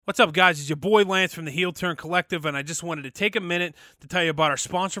What's up, guys? It's your boy Lance from the Heel Turn Collective, and I just wanted to take a minute to tell you about our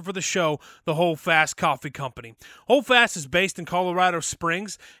sponsor for the show, the Hold Fast Coffee Company. Hold Fast is based in Colorado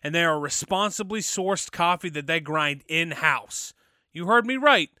Springs, and they are responsibly sourced coffee that they grind in-house. You heard me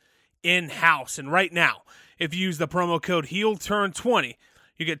right, in-house. And right now, if you use the promo code HEELTURN20,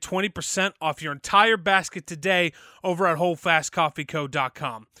 you get 20% off your entire basket today over at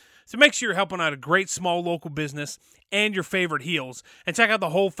holdfastcoffeeco.com. So make sure you're helping out a great small local business and your favorite heels, and check out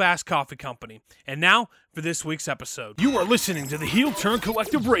the Hold Fast Coffee Company. And now, for this week's episode. You are listening to the Heel Turn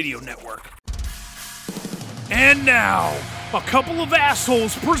Collective Radio Network. And now, a couple of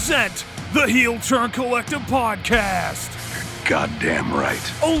assholes present the Heel Turn Collective Podcast. Goddamn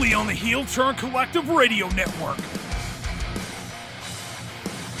right. Only on the Heel Turn Collective Radio Network.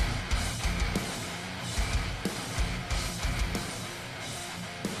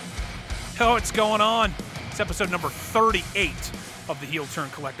 Oh, what's going on? It's episode number 38 of the Heel Turn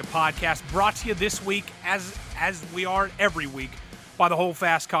Collective Podcast, brought to you this week, as we are every week, by the Hold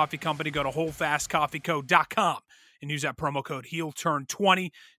Fast Coffee Company. Go to holdfastcoffeeco.com and use that promo code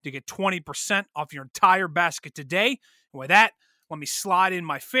HEELTURN20 to get 20% off your entire basket today. And with that, let me slide in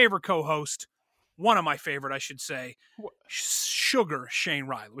my favorite co-host, one of my favorite, I should say, Sugar Shane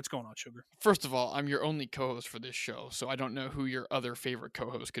Riley. What's going on, Sugar? First of all, I'm your only co-host for this show, so I don't know who your other favorite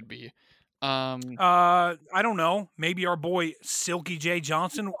co-host could be. I don't know. Maybe our boy Silky J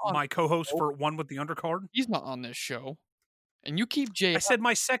Johnson, my co-host for One with the Undercard. He's not on this show. And you keep Jay. I said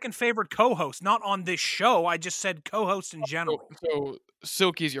my second favorite co-host, not on this show. I just said co-host in general. So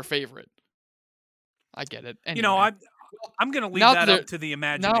Silky's your fafavorite. I get it. Anyway. You know, I'm going to leave that up to the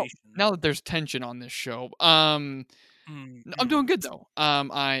imagination. Now that there's tension on this show, I'm doing good though.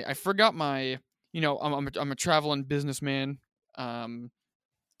 I forgot my, I'm a traveling businessman.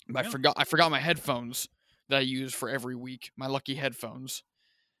 I forgot my headphones that I use for every week, my lucky headphones.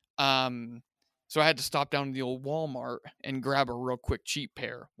 So I had to stop down to the old Walmart and grab a real quick cheap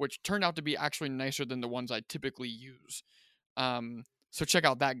pair, which turned out to be actually nicer than the ones I typically use. So check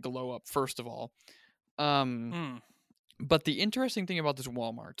out that glow up first of all. But the interesting thing about this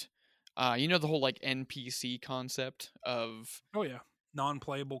Walmart, the whole like NPC concept of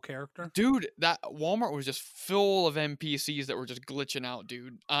non-playable character. Dude, that Walmart was just full of NPCs that were just glitching out,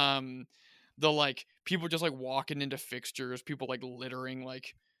 dude. The like people just like walking into fixtures, people like littering,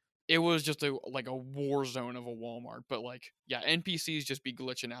 like it was just a war zone of a Walmart. But like, yeah, NPCs just be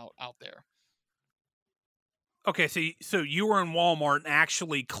glitching out there. Okay, so you were in Walmart and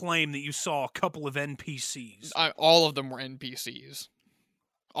actually claimed that you saw a couple of NPCs. All of them were NPCs.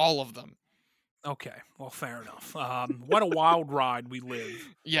 All of them. Okay, well, fair enough. What a wild ride we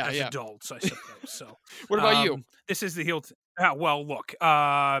live as adults, I suppose. So, what about you? This is the heel. Well, look,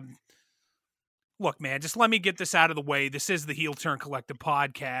 man, just let me get this out of the way. This is the Heel Turn Collective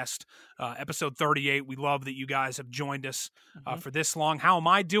Podcast, episode 38. We love that you guys have joined us for this long. How am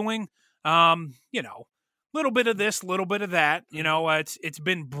I doing? Little bit of this, little bit of that. You know, it's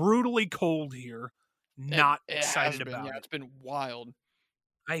been brutally cold here. Not excited about it. Yeah, it's been wild.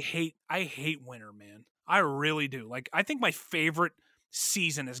 I hate winter, man. I really do. Like, I think my favorite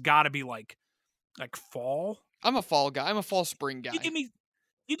season has got to be like fall. I'm a fall guy. I'm a fall spring guy. You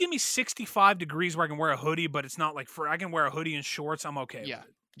give me 65 degrees where I can wear a hoodie, but it's not like I can wear a hoodie and shorts. I'm okay. Yeah. With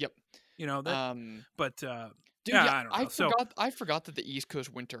it. Yep. You know that. Dude, I don't know. I forgot that the East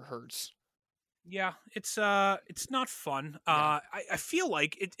Coast winter hurts. Yeah, it's not fun. Yeah. I feel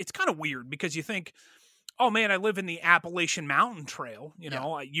like it's kind of weird because you think, oh man, I live in the Appalachian Mountain Trail. You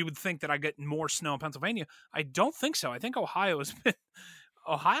know, you would think that I get more snow in Pennsylvania. I don't think so. I think Ohio's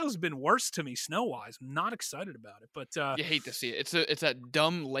been worse to me snow wise. I'm not excited about it, but you hate to see it. It's that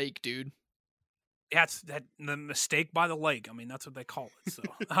dumb lake, dude. Yeah, it's the mistake by the lake. I mean, that's what they call it. So,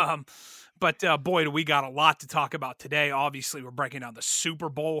 but boy, do we got a lot to talk about today. Obviously, we're breaking down the Super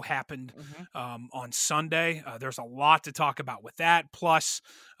Bowl happened on Sunday. There's a lot to talk about with that. Plus,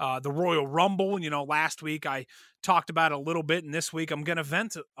 the Royal Rumble. You know, last week I talked about it a little bit, and this week I'm going to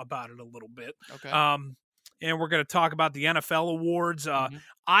vent about it a little bit. Okay. And we're going to talk about the NFL awards.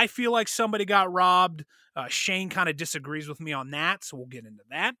 I feel like somebody got robbed. Shane kind of disagrees with me on that, so we'll get into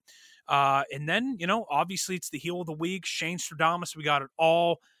that. And then, obviously it's the heel of the week, Shane Stradamus. We got it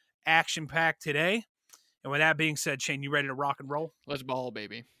all action-packed today. And with that being said, Shane, you ready to rock and roll? Let's ball,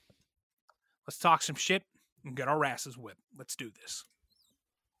 baby. Let's talk some shit and get our asses whipped. Let's do this.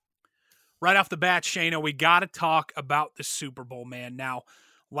 Right off the bat, Shane, we got to talk about the Super Bowl, man. Now,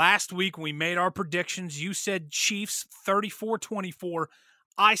 last week when we made our predictions, you said Chiefs 34-24.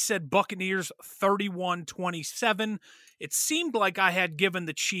 I said Buccaneers 31-27. It seemed like I had given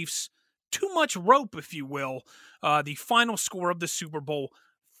the Chiefs too much rope, if you will. The final score of the Super Bowl,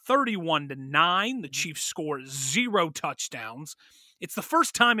 31-9. The Chiefs score 0 touchdowns. It's the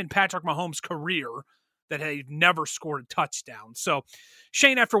first time in Patrick Mahomes' career that he'd never scored a touchdown. So,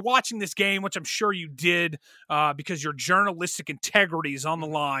 Shane, after watching this game, which I'm sure you did because your journalistic integrity is on the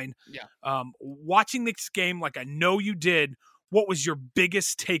line, watching this game like I know you did, what was your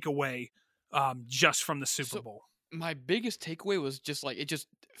biggest takeaway just from the Super Bowl? My biggest takeaway was just like, it just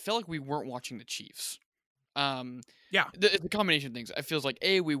felt like we weren't watching the Chiefs. The combination of things. It feels like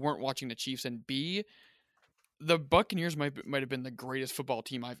A, we weren't watching the Chiefs, and B, the Buccaneers might have been the greatest football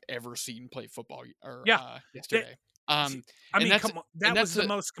team I've ever seen play football yesterday. Come on, that was the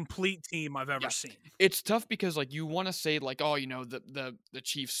most complete team I've ever seen. It's tough because like you want to say like, oh, the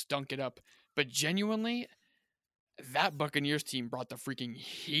Chiefs stunk it up, but genuinely, that Buccaneers team brought the freaking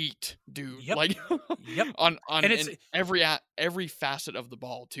heat, dude. Yep. Like, on and it's, in every facet of the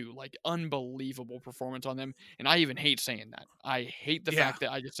ball too. Like, unbelievable performance on them. And I even hate saying that. I hate the fact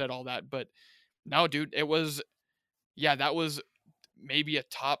that I just said all that. But no, dude, it was, that was maybe a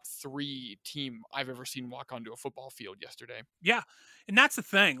top 3 team I've ever seen walk onto a football field yesterday. Yeah. And that's the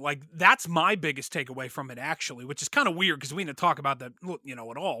thing. Like, that's my biggest takeaway from it, actually, which is kind of weird because we didn't talk about that,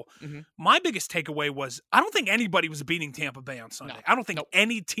 at all. Mm-hmm. My biggest takeaway was I don't think anybody was beating Tampa Bay on Sunday. I don't think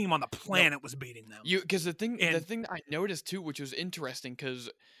any team on the planet was beating them. Because the thing I noticed too, which was interesting, because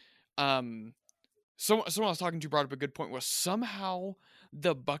someone I was talking to brought up a good point, was somehow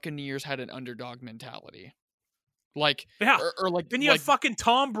the Buccaneers had an underdog mentality. Like, or like, then you have fucking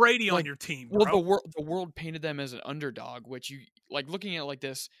Tom Brady on your team, bro. Well, the world painted them as an underdog, which you like looking at it like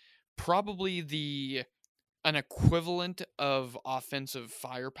this, probably an equivalent of offensive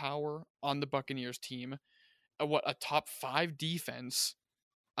firepower on the Buccaneers team. A top 5 defense,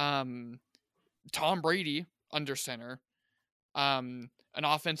 Tom Brady under center, an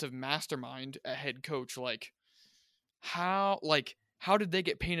offensive mastermind, a head coach. Like, how did they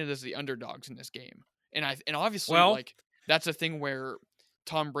get painted as the underdogs in this game? And obviously, like, that's a thing where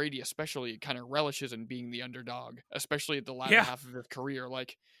Tom Brady especially kind of relishes in being the underdog, especially at the latter half of his career.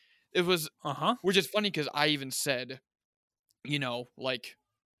 Like, it was, which is funny because I even said,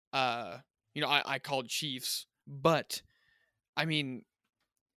 I called Chiefs, but I mean,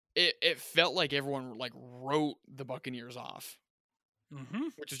 it felt like everyone like wrote the Buccaneers off,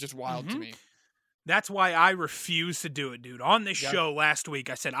 which is just wild to me. That's why I refuse to do it, dude. On this show last week,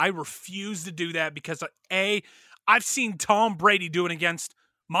 I said I refuse to do that because, I've seen Tom Brady do it against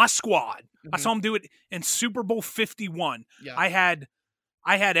my squad. I saw him do it in Super Bowl 51. Yeah. I had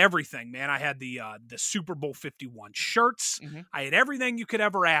everything, man. I had the Super Bowl 51 shirts. I had everything you could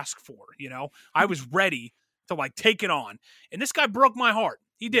ever ask for, I was ready to, like, take it on. And this guy broke my heart.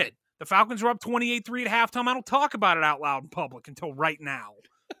 He did. The Falcons were up 28-3 at halftime. I don't talk about it out loud in public until right now.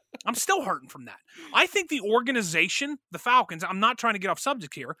 I'm still hurting from that. I think the organization, the Falcons, I'm not trying to get off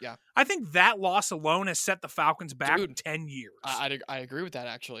subject here. Yeah. I think that loss alone has set the Falcons back 10 years. I agree with that,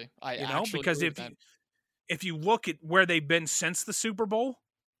 actually. Because if you look at where they've been since the Super Bowl,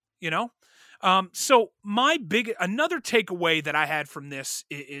 so another takeaway that I had from this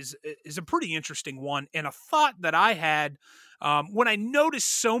is a pretty interesting one, and a thought that I had when I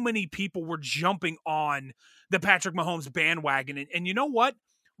noticed so many people were jumping on the Patrick Mahomes bandwagon, and you know what?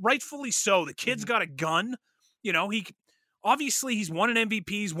 Rightfully so. The kid's got a gun. He's won an MVP,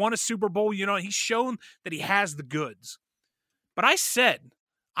 he's won a Super Bowl, he's shown that he has the goods. But I said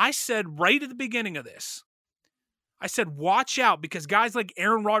right at the beginning of this, I said, watch out, because guys like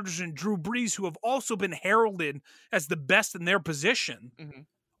Aaron Rodgers and Drew Brees, who have also been heralded as the best in their position,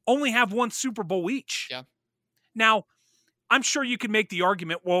 only have 1 Super Bowl each. Yeah. Now, I'm sure you could make the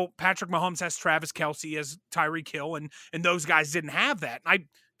argument, well, Patrick Mahomes has Travis Kelce, as Tyreek Hill, and those guys didn't have that. And I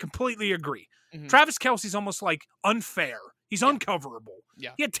completely agree. Travis Kelce's almost like unfair. He's uncoverable.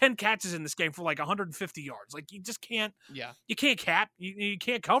 Yeah. He had 10 catches in this game for like 150 yards. Like, you just can't. Yeah. You can't you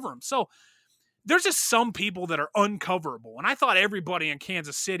can't cover him. So there's just some people that are uncoverable, and I thought everybody in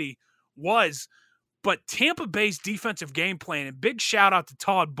Kansas City was. But Tampa Bay's defensive game plan, and big shout out to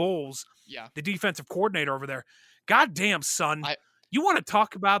Todd Bowles, the defensive coordinator over there. God damn, son. You want to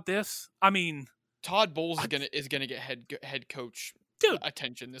talk about this? I mean, Todd Bowles is gonna get head coach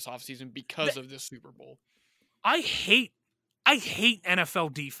attention this offseason because of this Super Bowl. I hate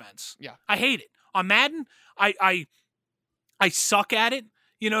NFL defense. Yeah. I hate it. On Madden, I suck at it.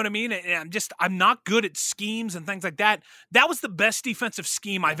 You know what I mean? And I'm not good at schemes and things like that. That was the best defensive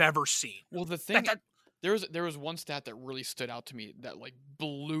scheme I've ever seen. Well, the thing, there was one stat that really stood out to me that like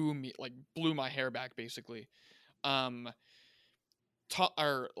blew my hair back, basically. Mahomes,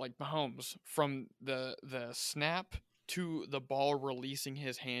 from the snap to the ball releasing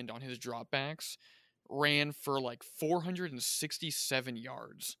his hand on his dropbacks, ran for like 467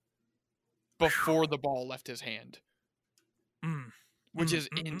 yards before the ball left his hand, which is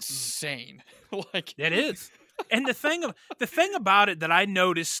insane. Like it is. And the thing about it that I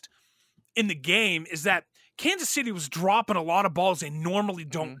noticed in the game is that Kansas City was dropping a lot of balls they normally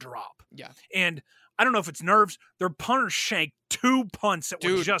don't drop. Yeah. And I don't know if it's nerves. Their punters shanked 2 punts that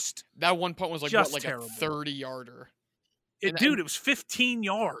were just that one punt was like just a 30-yarder. It was 15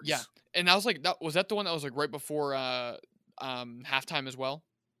 yards. Yeah. And I was like, was that the one that was like right before halftime as well?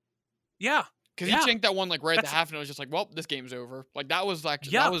 Yeah. Because he shanked that one like right at the half, and it was just like, well, this game's over. Like that was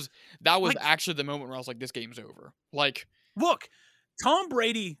actually that was like, actually the moment where I was like, this game's over. Like, look, Tom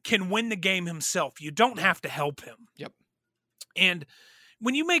Brady can win the game himself. You don't have to help him. Yep. And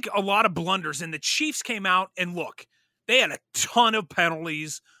when you make a lot of blunders, and the Chiefs came out and look, they had a ton of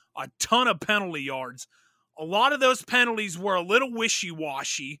penalties, a ton of penalty yards. A lot of those penalties were a little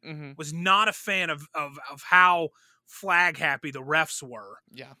wishy-washy. Was not a fan of how flag happy the refs were.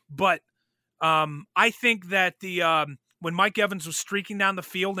 Yeah. But I think that when Mike Evans was streaking down the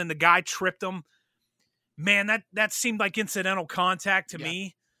field and the guy tripped him, man, that seemed like incidental contact to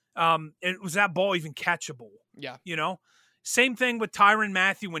me. Was that ball even catchable? Yeah. You know? Same thing with Tyrann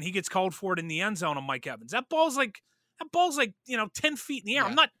Mathieu when he gets called for it in the end zone on Mike Evans. That ball's like 10 feet in the air.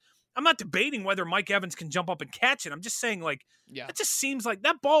 Yeah. I'm not debating whether Mike Evans can jump up and catch it. I'm just saying, like, it just seems like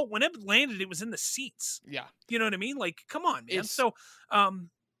that ball, when it landed, it was in the seats. Yeah. You know what I mean? Like, come on, man. So, I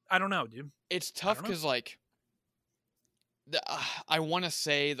don't know, dude. It's tough because, like, I want to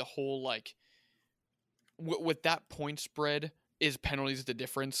say the whole, like, with that point spread, is penalties the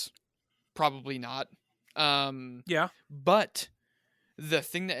difference? Probably not. Yeah. But the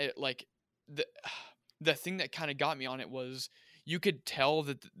thing that, the thing that kind of got me on it was you could tell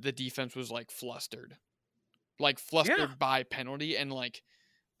that the defense was like flustered by penalty, and like,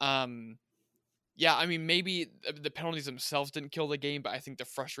 I mean, maybe the penalties themselves didn't kill the game, but I think the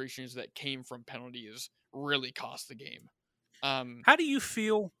frustrations that came from penalties really cost the game. How do you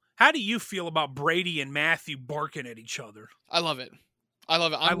feel? How do you feel about Brady and Mathieu barking at each other? I love it. I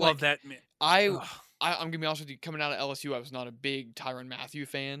love that, man. I'm gonna be honest with you. Coming out of LSU, I was not a big Tyrann Mathieu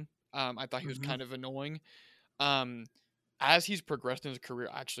fan. I thought he was kind of annoying. As he's progressed in his career,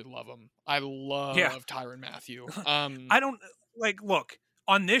 I actually love him. I love Tyrann Mathieu. I don't look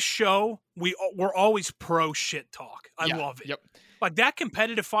on this show. We're always pro shit talk. I love it. Yep. Like that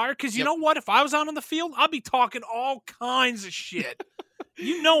competitive fire. Because you know what? If I was out on the field, I'd be talking all kinds of shit.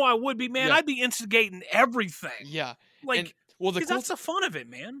 You know I would be, man. Yeah. I'd be instigating everything. Yeah. Like, because that's the fun of it,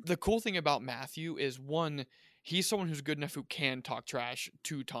 man. The cool thing about Mathieu is, one, he's someone who's good enough who can talk trash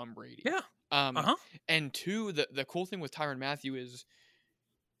to Tom Brady. Yeah. And two, the cool thing with Tyrann Mathieu is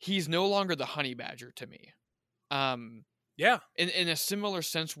he's no longer the honey badger to me. Yeah. In a similar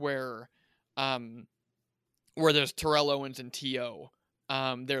sense where there's Terrell Owens and T.O.,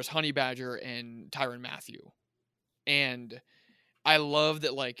 there's Honey Badger and Tyrann Mathieu. And I love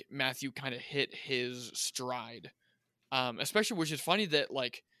that, like, Mathieu kind of hit his stride. Especially, which is funny that,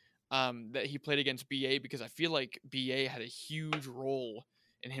 like, that he played against B.A., because I feel like B.A. had a huge role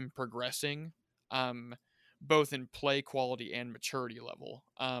in him progressing, both in play quality and maturity level.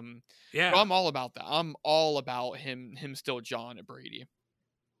 So I'm all about that. I'm all about him still jawing at Brady.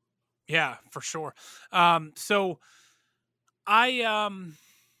 Yeah, for sure. So I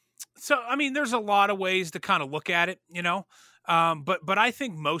mean, there's a lot of ways to kind of look at it, you know. But I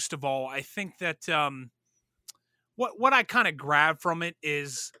think most of all, I think that what I kind of grab from it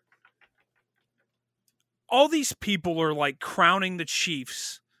is all these people are like crowning the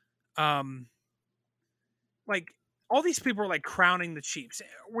Chiefs. Like all these people are like crowning the Chiefs.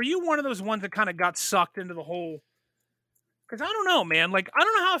 Were you one of those ones that kind of got sucked into the whole? Because I don't know, man. Like, I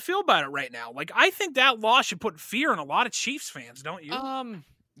don't know how I feel about it right now. Like, I think that loss should put fear in a lot of Chiefs fans, don't you?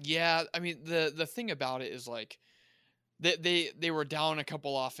 Yeah. I mean, the thing about it is, like, they were down a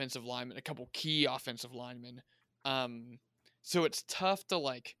couple offensive linemen, a couple key offensive linemen. So it's tough to,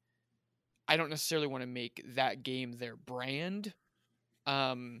 like, I don't necessarily want to make that game their brand.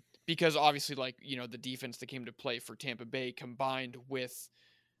 Because obviously, like, you know, the defense that came to play for Tampa Bay combined with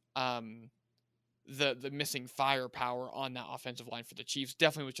the missing firepower on that offensive line for the Chiefs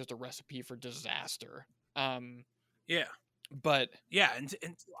definitely was just a recipe for disaster. Yeah. But yeah, and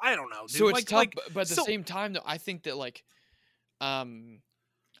I don't know, dude. So it's like, tough, but at the same time, though, I think that, like,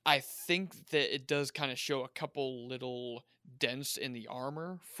 I think that it does kind of show a couple little dents in the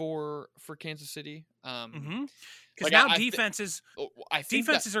armor for Kansas City. Because now defenses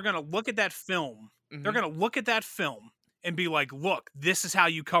are going to look at that film. Mm-hmm. They're going to look at that film and be like, look, this is how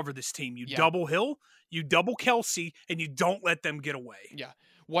you cover this team. You double Hill, you double Kelsey, and you don't let them get away. Yeah.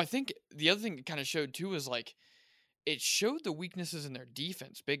 Well, I think the other thing it kind of showed too is like it showed the weaknesses in their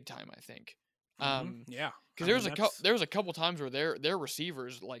defense big time. I think, Yeah, because I there mean was that's there was a couple times where their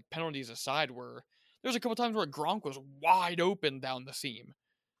receivers, like penalties aside, were there was a couple times where Gronk was wide open down the seam,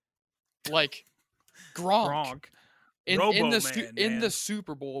 like Gronk Gronk, Robo in the man.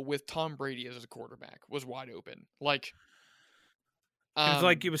 Super Bowl with Tom Brady as a quarterback was wide open, like It was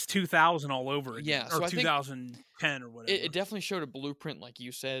like it um was 2000 all over again, yeah. or So I think 2010 or whatever. it definitely showed a blueprint, like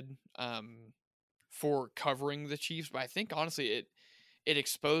you said, for covering the Chiefs. But I think honestly, it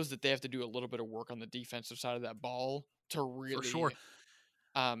exposed that they have to do a little bit of work on the defensive side of that ball to For sure.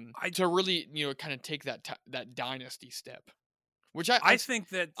 really, I kind of take that dynasty step. Which I think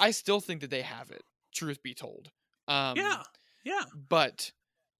that I still think that they have it. Truth be told, yeah, yeah. but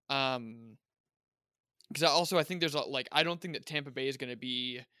because I think there's I don't think that Tampa Bay is going to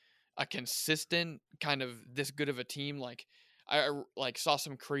be a consistent kind of this good of a team. Like I saw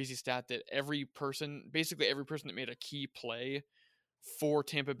some crazy stat that basically every person that made a key play for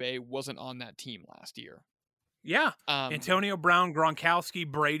Tampa Bay wasn't on that team last year. Yeah. Antonio Brown, Gronkowski,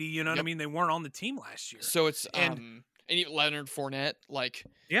 Brady, you know what I Yep. mean? They weren't on the team last year. So it's And even Leonard Fournette, like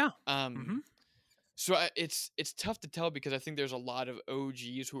yeah. So it's tough to tell because I think there's a lot of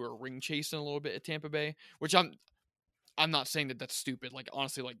OGs who are ring chasing a little bit at Tampa Bay, which I'm not saying that that's stupid. Like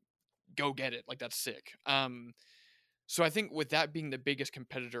honestly, like go get it, like that's sick. So I think with that being the biggest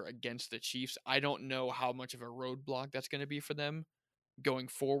competitor against the Chiefs, I don't know how much of a roadblock that's going to be for them going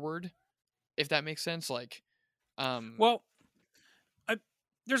forward, if that makes sense. Like, well,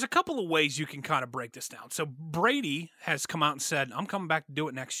 there's a couple of ways you can kind of break this down. So Brady has come out and said, "I'm coming back to do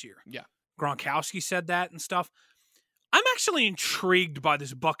it next year." Yeah. Gronkowski said that and stuff. I'm actually intrigued by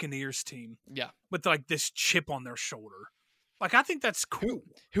this Buccaneers team. Yeah. With like this chip on their shoulder. Like I think that's cool.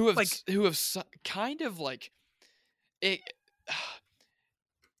 Who have kind of like it.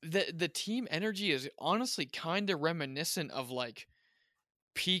 The team energy is honestly kind of reminiscent of like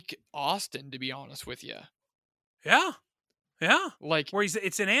peak Austin, to be honest with you. Yeah. Yeah. Like where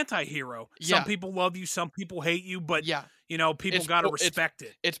it's an anti-hero. Yeah. Some people love you, some people hate you, but yeah, people got to respect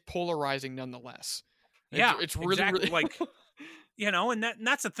it. It's polarizing nonetheless. Yeah. It's really, exactly. really like, and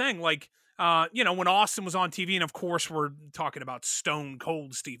that's the thing. Like, when Austin was on TV, and of course we're talking about Stone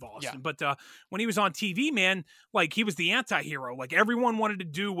Cold Steve Austin, but when he was on TV, man, like he was the anti-hero. Like everyone wanted to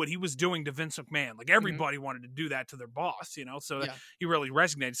do what he was doing to Vince McMahon. Like everybody wanted to do that to their boss, so he really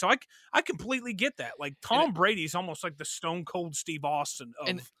resonated. So I completely get that. Like Tom Brady's almost like the Stone Cold Steve Austin of,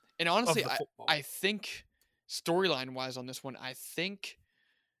 and honestly, of the football. I think storyline wise on this one, I think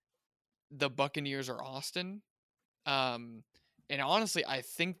the Buccaneers are Austin. And honestly, I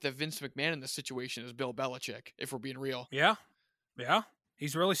think the Vince McMahon in this situation is Bill Belichick, if we're being real. Yeah. Yeah.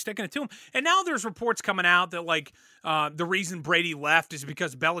 He's really sticking it to him. And now there's reports coming out that, like, the reason Brady left is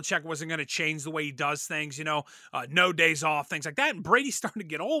because Belichick wasn't going to change the way he does things, no days off, things like that. And Brady's starting to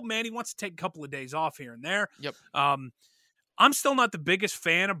get old, man. He wants to take a couple of days off here and there. Yep. I'm still not the biggest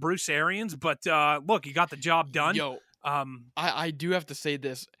fan of Bruce Arians, but look, he got the job done. Yo, I do have to say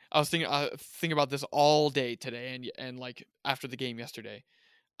this. I was thinking about this all day today and like after the game yesterday.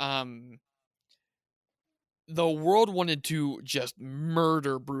 The world wanted to just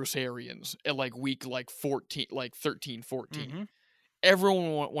murder Bruce Arians at like week 13, 14. Mm-hmm.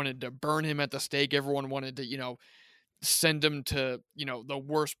 Everyone wanted to burn him at the stake. Everyone wanted to, send him to, the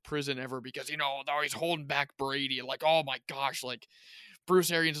worst prison ever because, he's holding back Brady. Like, oh my gosh, like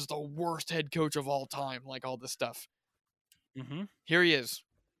Bruce Arians is the worst head coach of all time. Like all this stuff. Mm-hmm. Here he is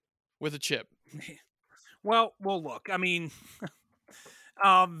with a chip. Well, look, I mean,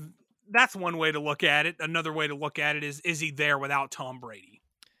 that's one way to look at it. Another way to look at it is he there without Tom Brady?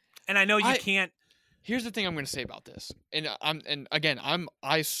 And I know you can't. Here's the thing I'm going to say about this. And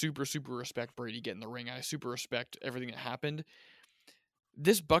I super, super respect Brady getting the ring. I super respect everything that happened.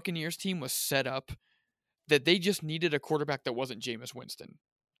 This Buccaneers team was set up that they just needed a quarterback that wasn't Jameis Winston.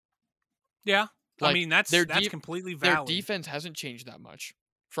 Yeah. I mean, that's completely valid. Their defense hasn't changed that much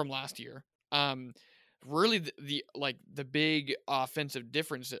from last year. Really the big offensive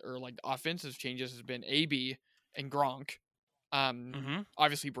difference or like offensive changes has been AB and Gronk.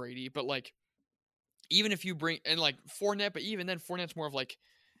 Obviously Brady, but like even if you bring and like Fournette, but even then Fournette's more of like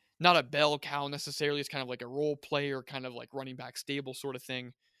not a bell cow necessarily. It's kind of like a role player, kind of like running back stable sort of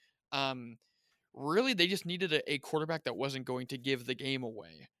thing. Really, they just needed a quarterback that wasn't going to give the game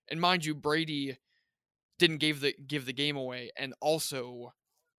away. And mind you, Brady didn't give the game away, and also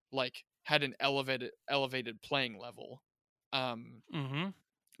like had an elevated playing level.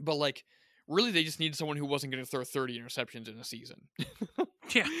 But like really, they just needed someone who wasn't going to throw 30 interceptions in a season.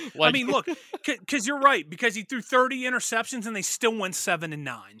 Yeah. Like, I mean, look, because you're right, because he threw 30 interceptions and they still went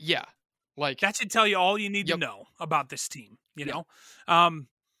 7-9. yeah, like That should tell you all you need to Yep. know about this team, you Yeah. know?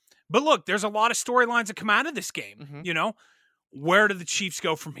 But look, there's a lot of storylines that come out of this game, Mhm. you know? Where do the Chiefs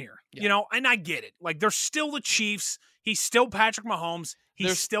go from here? Yeah. You know, and I get it. Like, they're still the Chiefs. He's still Patrick Mahomes. He's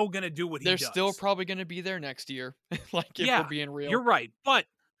They're- still going to do what he does. they're still probably going to be there next year. Like, if Yeah, we're being real. You're right. But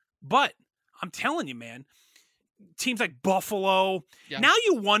I'm telling you, man, teams like Buffalo, Yeah. now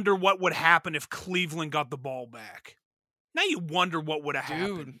you wonder what would happen if Cleveland got the ball back. Now you wonder what would have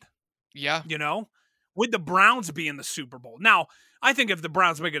happened. Yeah. You know? Would the Browns be in the Super Bowl? Now, I think if the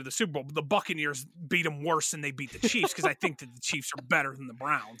Browns make it to the Super Bowl, the Buccaneers beat them worse than they beat the Chiefs because I think that the Chiefs are better than the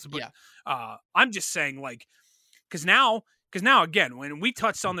Browns. But I'm just saying, like, because now, again, when we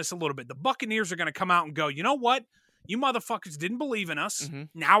touched on this a little bit, the Buccaneers are going to come out and go, you know what? You motherfuckers didn't believe in us. Mhm.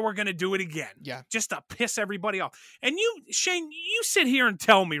 Now we're going to do it again. Yeah. Just to piss everybody off. And you, Shane, you sit here and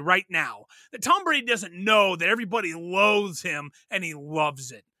tell me right now that Tom Brady doesn't know that everybody loathes him and he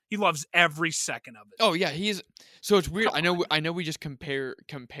loves it. He loves every second of it. Oh yeah, so it's weird. Come I know we just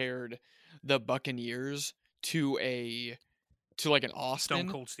compared the Buccaneers to like an Austin. Stone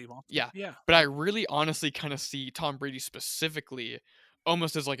Cold Steve Austin. Yeah. Yeah. But I really honestly kind of see Tom Brady specifically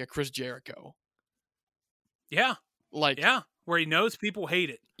almost as like a Chris Jericho. Yeah. Like, Yeah. Where he knows people hate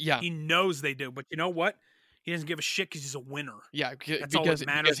it. yeah, He knows they do. But you know what? He doesn't give a shit because he's a winner. yeah, That's all that because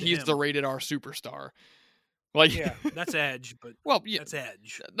matters to he's him. the rated R superstar. Like, Yeah. That's Edge. But well, yeah, that's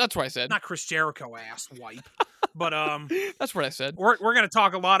Edge. that's what I said. Not Chris Jericho ass wipe. But That's what I said. we're going to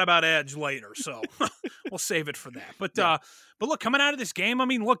talk a lot about Edge later, so we'll save it for that. But look, coming out of this game, I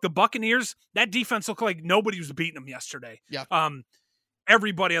mean, look, the Buccaneers, that defense looked like nobody was beating them yesterday. Yeah.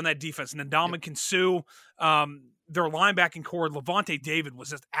 Everybody on that defense, Ndamukong Suh, their linebacking core, Levante David was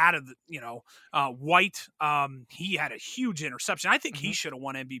just out of the, White. He had a huge interception. I think he should have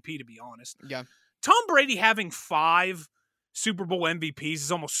won MVP, to be honest. Yeah. Tom Brady having 5 Super Bowl MVPs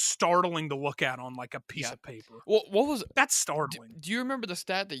is almost startling to look at on like a piece of paper. Well, what was That's startling. Do you remember the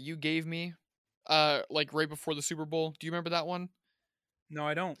stat that you gave me like right before the Super Bowl? Do you remember that one? No,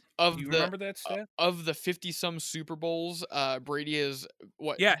 I don't. Of Do you the remember that stat? of the 50-some Super Bowls, Brady is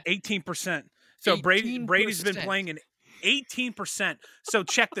what? Yeah, 18%. So Brady's been 18%. playing in 18%. So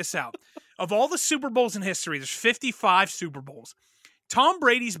check this out. Of all the Super Bowls in history, there's 55 Super Bowls. Tom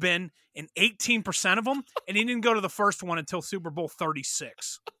Brady's been in 18% of them, and he didn't go to the first one until Super Bowl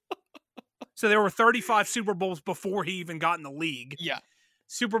 36. So there were 35 Super Bowls before he even got in the league. Yeah.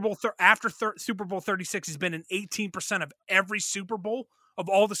 Super Bowl Super Bowl 36, he's been in 18% of every Super Bowl of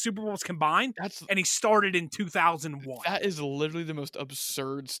all the Super Bowls combined, and he started in 2001. That is literally the most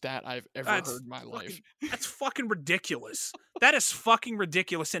absurd stat I've ever heard in my life. That's fucking ridiculous. That is fucking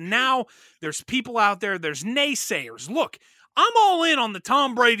ridiculous. And now there's people out there, there's naysayers. Look, I'm all in on the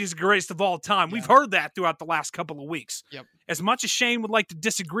Tom Brady's greatest of all time. Yeah. We've heard that throughout the last couple of weeks. Yep. As much as Shane would like to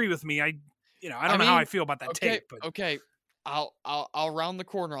disagree with me, I don't know how I feel about that tape. But Okay, I'll round the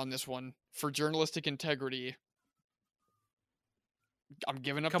corner on this one for journalistic integrity. I'm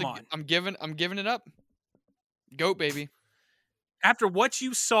giving up. Come on. I'm giving it up. Goat baby. after what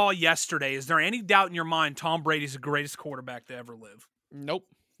you saw yesterday, is there any doubt in your mind Tom Brady's the greatest quarterback to ever live? Nope.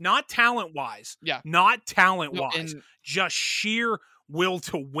 Not talent-wise. Yeah. Not talent-wise. and- just sheer will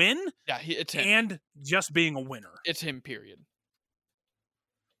to win Yeah, it's him. and just being a winner. It's him, period.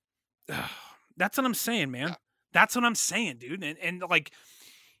 That's what I'm saying, man. Yeah. That's what I'm saying, dude. And like,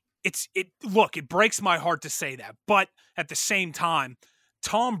 look, it breaks my heart to say that. But at the same time,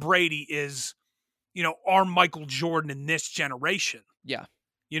 Tom Brady is, our Michael Jordan in this generation. Yeah.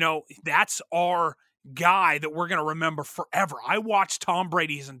 That's our guy that we're going to remember forever. I watched Tom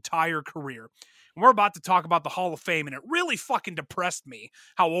Brady his entire career. And we're about to talk about the Hall of Fame, and it really fucking depressed me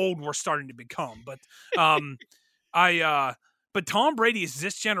how old we're starting to become. But but Tom Brady is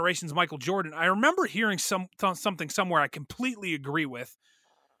this generation's Michael Jordan. I remember hearing something somewhere I completely agree with.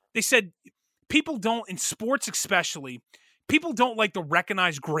 They said people don't, in sports especially, people don't like to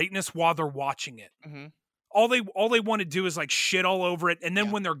recognize greatness while they're watching it. Mm-hmm. All they want to do is like shit all over it, and then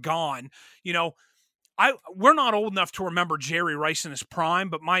when they're gone, we're not old enough to remember Jerry Rice in his prime,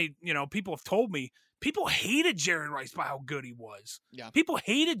 but people have told me people hated Jerry Rice by how good he was. Yeah. People People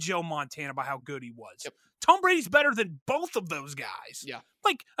hated Joe Montana by how good he was. Yep. Tom Brady's better than both of those guys. Yeah.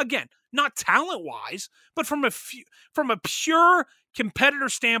 Like, again, not talent-wise, but from a pure competitor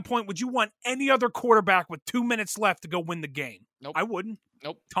standpoint, would you want any other quarterback with 2 minutes left to go win the game? Nope. I wouldn't.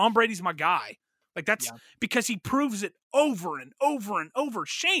 Nope. Tom Brady's my guy. Like, that's because he proves it over and over and over.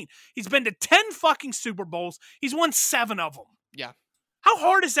 Shane, he's been to 10 fucking Super Bowls. He's won 7 of them. Yeah. How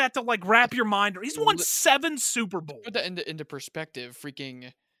hard is that to like wrap your mind? He's won 7 Super Bowls. Put that into perspective.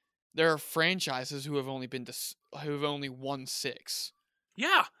 Freaking, there are franchises who have only won 6.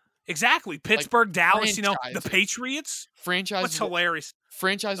 Yeah, exactly. Pittsburgh, Dallas, the Patriots. Franchises. That's hilarious.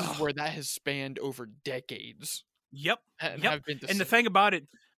 Franchises where that has spanned over decades. Yep. Have been and the thing about it,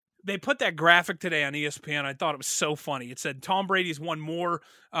 they put that graphic today on ESPN. I thought it was so funny. It said Tom Brady's won more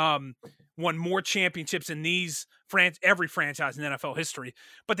championships in every franchise in NFL history.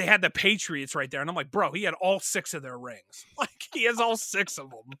 But they had the Patriots right there, and I'm like, bro, he had all 6 of their rings. Like he has all 6 of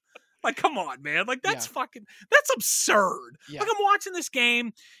them. Like, come on, man. Like that's that's absurd. Yeah. Like I'm watching this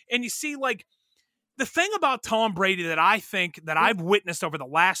game, and you see like the thing about Tom Brady that I think that I've witnessed over the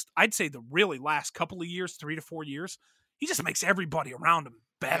last couple of years, 3 to 4 years, he just makes everybody around him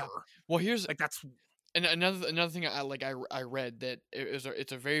better. Yeah. Well, here's like that's and another thing I read that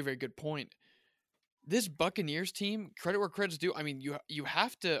it's a very, very good point. This Buccaneers team, credit where credit's due. I mean, you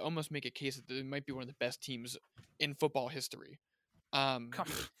have to almost make a case that they might be one of the best teams in football history.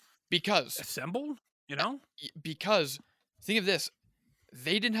 Because assembled, because think of this,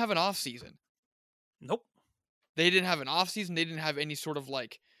 they didn't have an off season. Nope. They didn't have an off season. They didn't have any sort of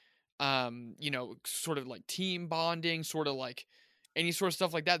like, sort of like team bonding, sort of like any sort of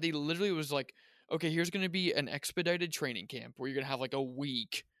stuff like that. They literally was like, okay, here's going to be an expedited training camp where you're going to have like a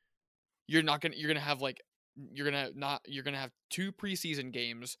week. You're going to have 2 preseason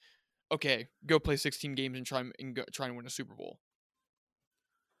games. Okay, go play 16 games and try and win a Super Bowl.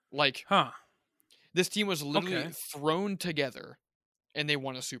 Like, this team was literally thrown together and they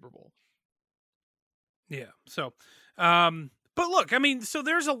won a Super Bowl. Yeah. So, but look, I mean, so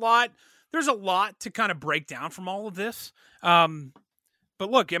there's a lot to kind of break down from all of this. But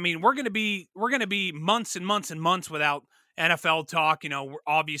look, I mean, we're going to be months and months and months without NFL talk.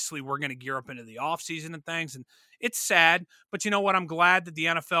 Obviously we're going to gear up into the off season and things, and it's sad, but you know what? I'm glad that the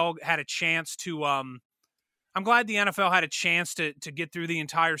NFL had a chance to, to get through the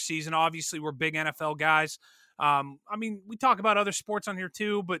entire season. Obviously we're big NFL guys. I mean, we talk about other sports on here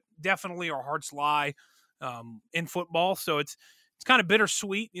too, but definitely our hearts lie in football. So it's kind of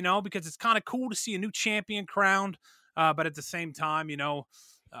bittersweet, because it's kind of cool to see a new champion crowned. But at the same time,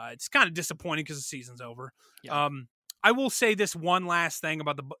 it's kind of disappointing because the season's over. Yeah. I will say this one last thing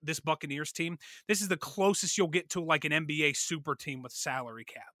about this Buccaneers team. This is the closest you'll get to like an NBA super team with salary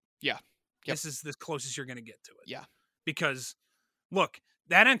cap. Yeah. Yep. This is the closest you're going to get to it. Yeah. Because look,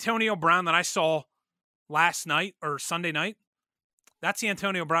 that Antonio Brown that I saw last night or Sunday night, that's the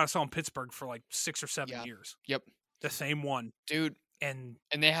Antonio Brown I saw in Pittsburgh for like 6 or 7 years. Yep. The same one. Dude. And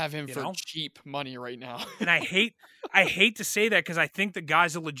they have him for cheap money right now. And I hate to say that because I think the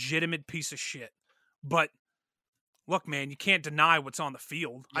guy's a legitimate piece of shit. But look, man, you can't deny what's on the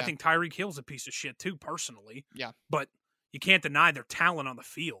field. Yeah. I think Tyreek Hill's a piece of shit too, personally. Yeah. But you can't deny their talent on the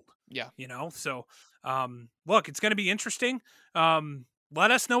field. Yeah. So look, it's going to be interesting.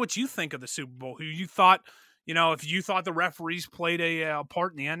 Let us know what you think of the Super Bowl. Who you thought, if you thought the referees played a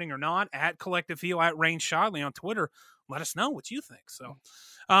part in the ending or not, at Collective Heel, at Rain Shiley on Twitter. Let us know what you think. So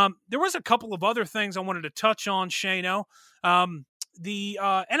there was a couple of other things I wanted to touch on, Shano. The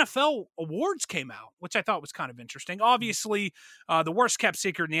NFL awards came out, which I thought was kind of interesting. Obviously, the worst kept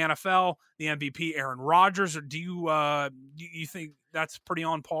secret in the NFL, the MVP, Aaron Rodgers. Or do you think that's pretty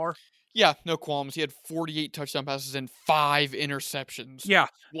on par? Yeah, no qualms. He had 48 touchdown passes and 5 interceptions. Yeah,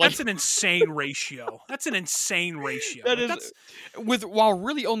 that's an insane ratio. That's an insane ratio. While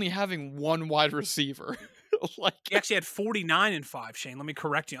really only having 1 wide receiver. He actually had 49 and 5, Shane. Let me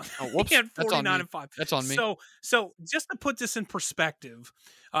correct you on that. Oh, whoops. He had 49 and 5. That's on me. So just to put this in perspective,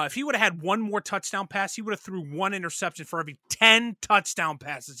 if he would have had 1 more touchdown pass, he would have threw 1 interception for every 10 touchdown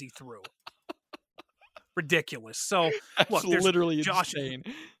passes he threw. Ridiculous. So look, there's literally insane.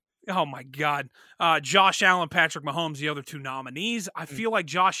 Oh my God. Josh Allen, Patrick Mahomes, the other 2 nominees. I feel like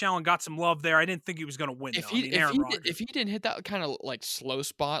Josh Allen got some love there. I didn't think he was going to win. If he didn't hit that kind of like slow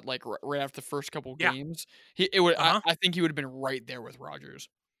spot, like right after the first couple games, I think he would have been right there with Rodgers.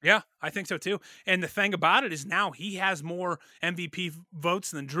 Yeah, I think so too. And the thing about it is now he has more MVP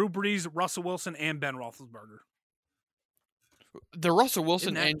votes than Drew Brees, Russell Wilson, and Ben Roethlisberger. The Russell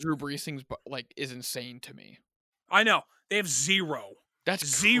Wilson and Drew Brees things is insane to me. I know. They have 0. That's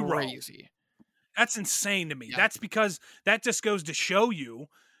 0. Crazy. That's insane to me. Yeah. That's because that just goes to show you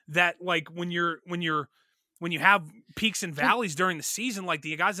that like when you have peaks and valleys during the season, like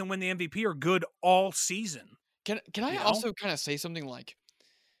the guys that win the MVP are good all season. Can I also kind of say something like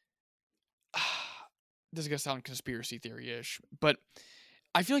this is gonna sound conspiracy theory-ish, but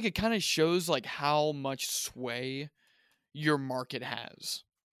I feel like it kind of shows like how much sway your market has.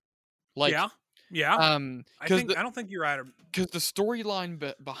 Like Yeah. I Because don't think you're out of. the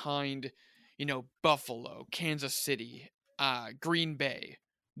storyline behind, Buffalo, Kansas City, Green Bay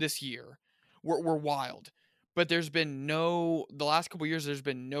this year were wild. But the last couple years, there's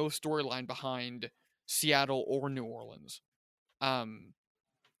been no storyline behind Seattle or New Orleans.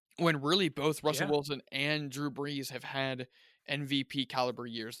 When really both Russell Yeah. Wilson and Drew Brees have had MVP caliber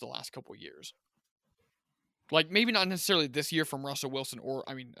years the last couple years. Like, maybe not necessarily this year from Russell Wilson, or,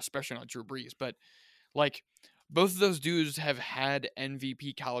 especially not Drew Brees, but, like, both of those dudes have had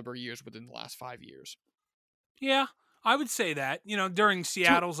MVP caliber years within the last 5 years. Yeah, I would say that. During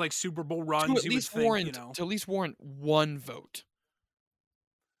Seattle's Super Bowl runs, you would think, to at least warrant one vote.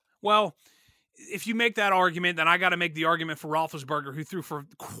 Well, if you make that argument, then I got to make the argument for Roethlisberger, who threw for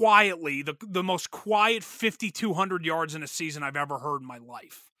quietly the most quiet 5,200 yards in a season I've ever heard in my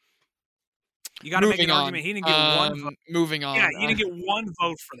life. You got to make an argument. He didn't get one vote. Moving on. Yeah, you didn't get one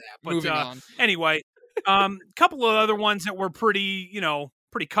vote for that. But moving on. Anyway, a couple of other ones that were pretty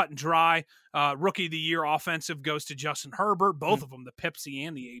cut and dry. Rookie of the year offensive goes to Justin Herbert. Both of them, the Pepsi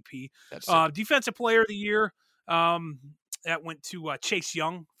and the AP. That's defensive player of the year, that went to Chase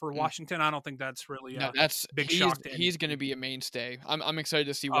Young for Washington. I don't think that's really that's big shock. He's going to be a mainstay. I'm excited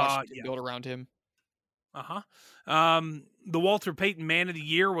to see Washington build around him. The Walter Payton Man of the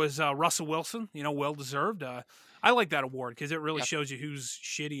Year was Russell Wilson. Well deserved. I like that award because it really shows you who's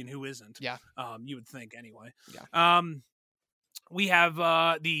shitty and who isn't. Yeah. You would think anyway. Yeah. We have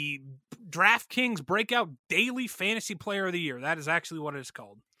the DraftKings Breakout Daily Fantasy Player of the Year. That is actually what it is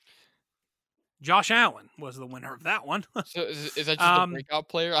called. Josh Allen was the winner of that one. So is that just a breakout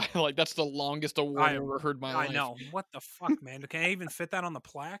player? That's the longest award I've ever heard in my life. I know. What the fuck, man? Can I even fit that on the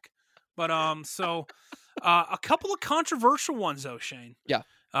plaque? But a couple of controversial ones though, Shane. Yeah.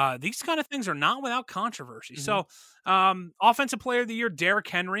 These kind of things are not without controversy. So, offensive player of the year, Derrick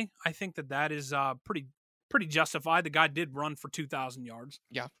Henry. I think that is pretty justified. The guy did run for 2,000 yards.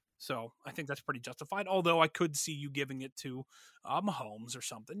 Yeah. So I think that's pretty justified. Although I could see you giving it to Mahomes or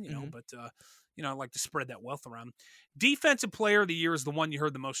something, But I like to spread that wealth around. Defensive player of the year is the one you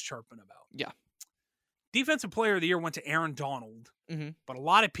heard the most chirping about. Yeah. Defensive player of the year went to Aaron Donald, but a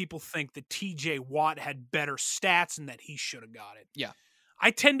lot of people think that T.J. Watt had better stats and that he should have got it. Yeah.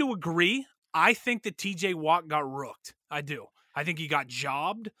 I tend to agree. I think that T.J. Watt got rooked. I do. I think he got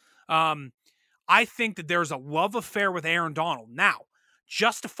jobbed. I think that there's a love affair with Aaron Donald. Now,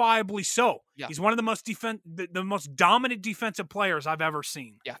 justifiably so. Yeah. He's one of the most dominant defensive players I've ever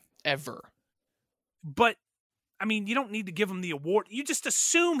seen. Yeah, ever. But you don't need to give him the award. You just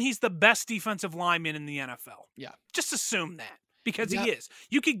assume he's the best defensive lineman in the NFL. Yeah. Just assume that because he is.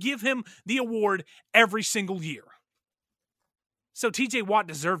 You could give him the award every single year. So TJ Watt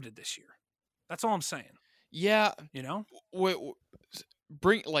deserved it this year. That's all I'm saying. Yeah.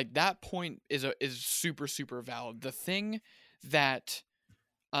 Bring that point is super, super valid. The thing that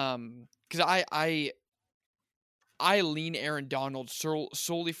because I lean Aaron Donald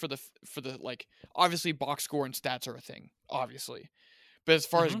solely for the obviously box score and stats are a thing, obviously. But as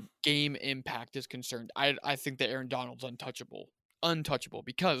far as game impact is concerned, I think that Aaron Donald's untouchable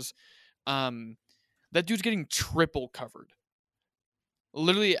because that dude's getting triple covered.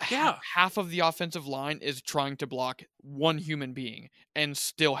 Literally half of the offensive line is trying to block one human being and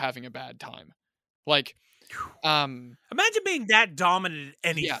still having a bad time. Imagine being that dominant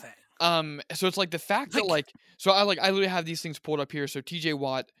at anything. Yeah. So it's the fact that I literally have these things pulled up here. So TJ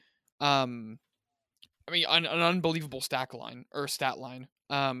Watt, an unbelievable stat line.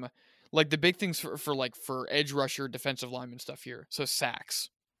 The big things for edge rusher, defensive lineman stuff here. So sacks,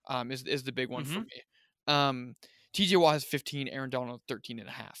 is the big one for me. TJ Watt has 15, Aaron Donald 13.5.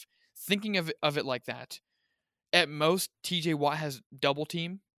 Thinking of it like that, at most TJ Watt has double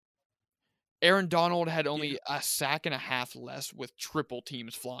team. Aaron Donald had only a sack and a half less with triple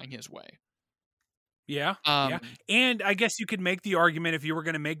teams flying his way. Yeah. And I guess you could make the argument, if you were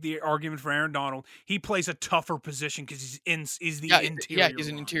going to make the argument for Aaron Donald, he plays a tougher position because he's the interior. Yeah, he's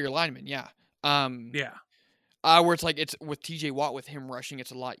an interior lineman. Yeah. Where it's with TJ Watt, with him rushing,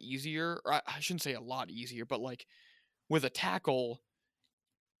 it's a lot easier. Or I shouldn't say a lot easier, but with a tackle,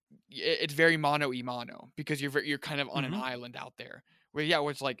 it's very mano-a-mano because you're kind of on an island out there. Where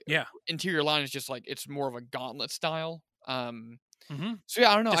it's interior line is just it's more of a gauntlet style. So I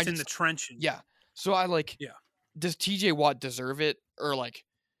don't know. Just in the trenches. Yeah. So does TJ Watt deserve it? Or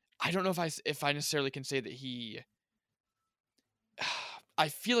I don't know if I necessarily can say that he. I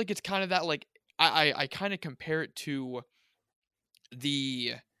feel like it's kind of that I kind of compare it to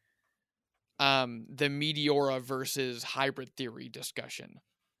the Meteora versus hybrid theory discussion,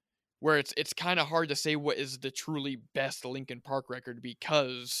 where it's kind of hard to say what is the truly best Linkin Park record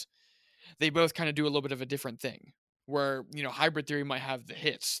because they both kind of do a little bit of a different thing. Where, Hybrid Theory might have the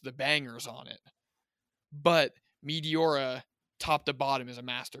hits, the bangers on it, but Meteora, top to bottom, is a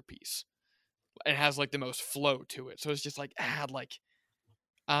masterpiece. It has like the most flow to it. So it's just like,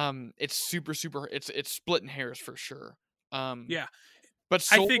 it's super, it's splitting hairs for sure. Yeah. But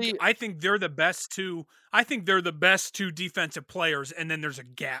solely, I think they're the best two. I think they're the best two defensive players, and then there's a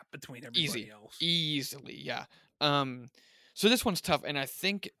gap between everybody else. Easily, yeah. So this one's tough, and I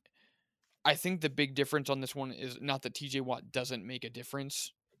think the big difference on this one is not that TJ Watt doesn't make a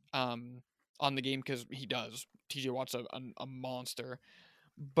difference on the game, because he does. TJ Watt's a monster,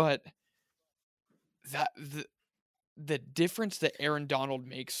 but that the difference that Aaron Donald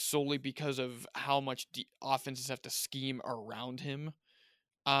makes solely because of how much offenses have to scheme around him,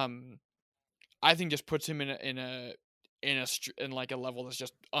 I think just puts him in like a level that's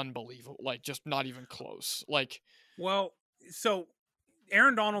just unbelievable, like just not even close. Like, well, so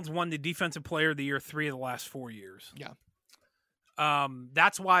Aaron Donald's won the Defensive Player of the Year 3 of the last 4 years. Yeah.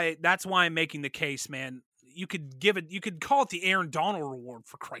 That's why I'm making the case, man. You could call it the Aaron Donald Award,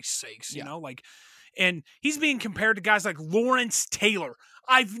 for Christ's sakes, you know, like, and he's being compared to guys like Lawrence Taylor.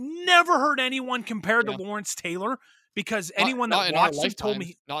 I've never heard anyone compared to Lawrence Taylor, because anyone that watched him told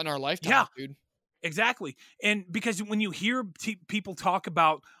me, not in our lifetime, dude. Exactly. And because when you hear people talk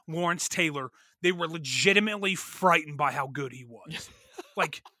about Lawrence Taylor, they were legitimately frightened by how good he was.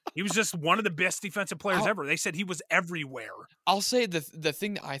 Like, he was just one of the best defensive players ever. They said he was everywhere. I'll say the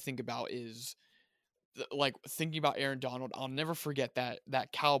thing that I think about is, like, thinking about Aaron Donald, I'll never forget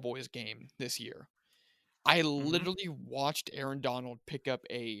that Cowboys game this year. I literally watched Aaron Donald pick up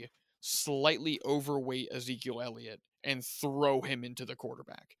a slightly overweight Ezekiel Elliott and throw him into the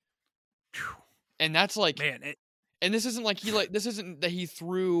quarterback. And that's like, man, and this isn't that he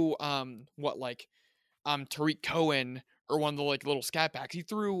threw Tariq Cohen or one of the like little scat backs. He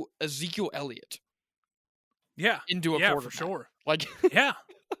threw Ezekiel Elliott. Into a quarterback. For sure. Like, yeah.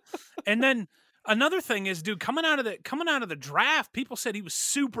 And then another thing is, dude, coming out of the draft, people said he was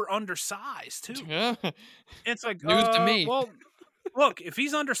super undersized too. Yeah. It's like, news to me. Well, look, if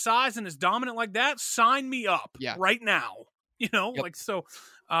he's undersized and is dominant like that, sign me up right now. You know, like, so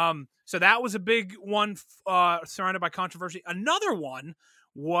that was a big one, surrounded by controversy. Another one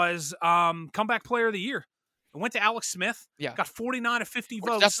was comeback player of the year. It went to Alex Smith. Yeah. Got 49 of 50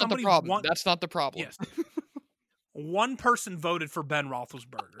 votes. That's not the problem. That's not the problem. Yes. One person voted for Ben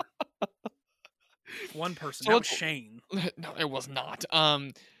Roethlisberger. One person. So that was Shane. No, it was not.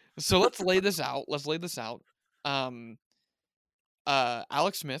 So let's lay this out.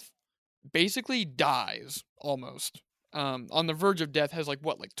 Alex Smith basically dies almost. On the verge of death, has like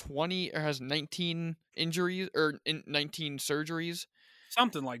 20 or has 19 injuries or 19 surgeries.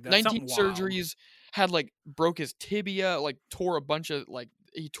 Something like that. 19 surgeries, had like broke his tibia, like tore a bunch of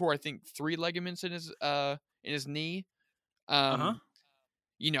he tore I think 3 ligaments in his knee.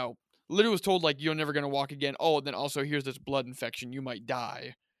 You know, literally was told like you're never gonna walk again. Oh, and then also here's this blood infection, you might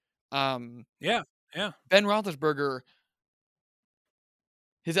die. Yeah. Ben Roethlisberger,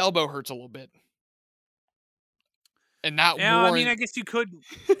 his elbow hurts a little bit. And that I mean, I guess you could.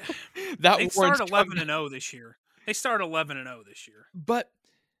 They started 11-0 this year. But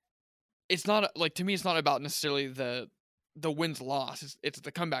it's not to me. It's not about necessarily the wins loss. It's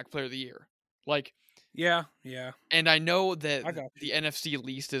the comeback player of the year. Like, yeah. And I know that the NFC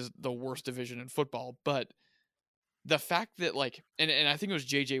least is the worst division in football, but the fact that and I think it was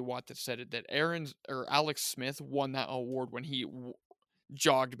JJ Watt that said it, that Alex Smith won that award when he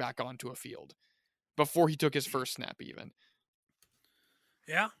jogged back onto a field before he took his first snap even.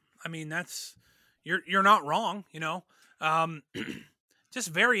 Yeah. I mean, that's, you're not wrong, you know. Just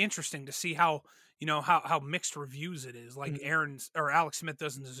very interesting to see how mixed reviews it is. Like, Alex Smith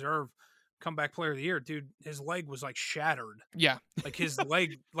doesn't deserve comeback player of the year. Dude, his leg was like shattered. Yeah. Like his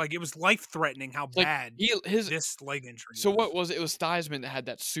leg, like it was life threatening how bad this leg injury So was. what was it? It was Theismann that had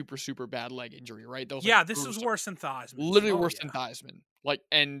that super, super bad leg injury, right? That was this was worse than Theismann. Literally worse than Theismann.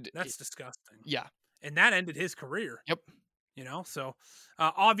 That's disgusting. Yeah. And that ended his career. Yep. You know, so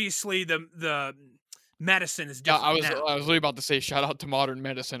obviously the medicine is different. I was literally about to say shout out to modern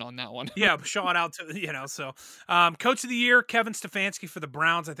medicine on that one. Yeah, shout out to so coach of the year, Kevin Stefanski for the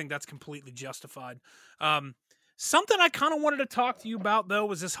Browns. I think that's completely justified. Something I kind of wanted to talk to you about though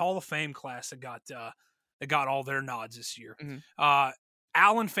was this Hall of Fame class that got all their nods this year. Mm-hmm.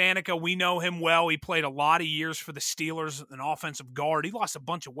 Alan Faneca, we know him well. He played a lot of years for the Steelers, an offensive guard. He lost a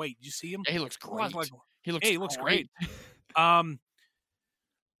bunch of weight. Did you see him? Yeah, he looks great. He looks great.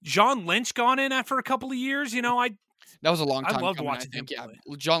 John Lynch gone in after a couple of years. You know, that was a long time. I loved watching him. Yeah,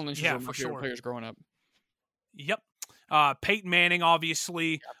 John Lynch was one of my favorite players growing up. Yep. Peyton Manning,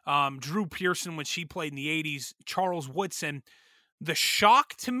 obviously, Drew Pearson when she played in the 80s, Charles Woodson. The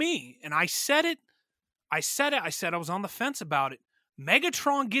shock to me, and I said I said I was on the fence about it.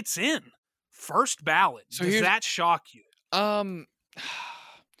 Megatron gets in first ballot. So Does that shock you? I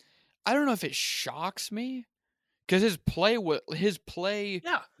don't know if it shocks me because his play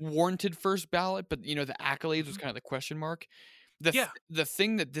warranted first ballot, but the accolades was kind of the question mark. The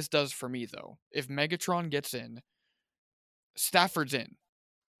thing that this does for me though, if Megatron gets in, Stafford's in.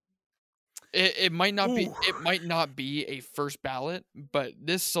 It might not be a first ballot, but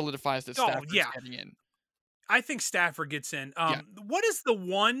this solidifies that Stafford's getting in. I think Stafford gets in. What is the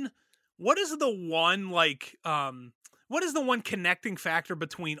one connecting factor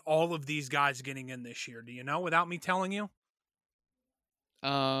between all of these guys getting in this year? Do you know without me telling you?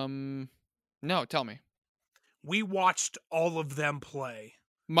 No, tell me. We watched all of them play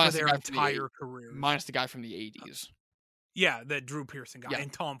minus for their entire career. Minus the guy from the 80s. Yeah, the Drew Pearson guy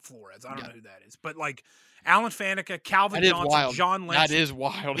and Tom Flores. I don't know who that is. But like Alan Faneca, Calvin Johnson, John Lynch. That is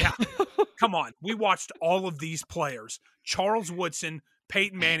wild. Yeah. Come on. We watched all of these players. Charles Woodson,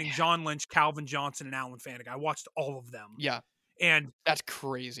 Peyton Manning, John Lynch, Calvin Johnson, and Alan Faneca. I watched all of them. Yeah. And that's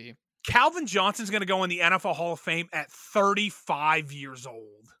crazy. Calvin Johnson's going to go in the NFL Hall of Fame at 35 years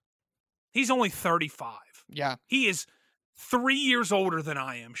old. He's only 35. Yeah. He is 3 years older than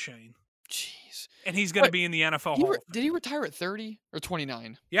I am, Shane. Jeez. And he's going to be in the NFL Hall of Fame. Did he retire at 30 or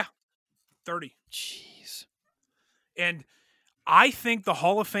 29? Yeah. 30. Jeez. And I think the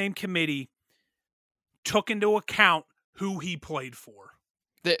Hall of Fame committee took into account who he played for.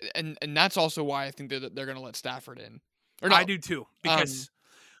 And that's also why I think they're going to let Stafford in. I do too, because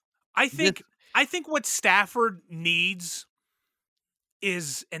I think what Stafford needs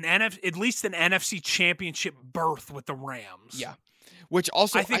is at least an NFC Championship berth with the Rams. Yeah, which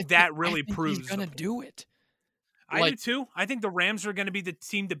also I think that really proves he's going to do it. I do too. I think the Rams are going to be the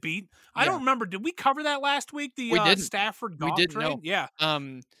team to beat. I don't remember. Did we cover that last week? The Stafford Goff trade? No. Yeah.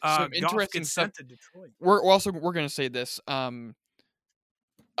 Some interesting stuff. To Detroit. We're going to say this.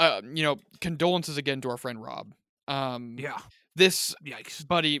 Condolences again to our friend Rob. Yeah. This Yikes.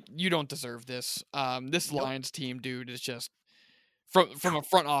 buddy, you don't deserve this. This Lions team, dude, is just from a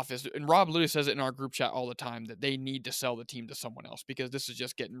front office, and Rob literally says it in our group chat all the time that they need to sell the team to someone else because this is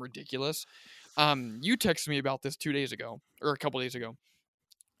just getting ridiculous. You texted me about this 2 days ago or a couple days ago.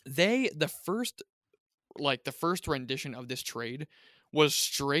 The first rendition of this trade was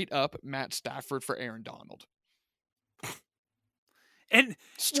straight up Matt Stafford for Aaron Donald. And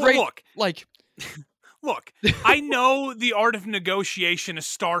straight Look, I know the art of negotiation is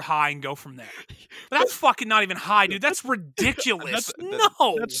start high and go from there. But that's fucking not even high, dude. That's ridiculous.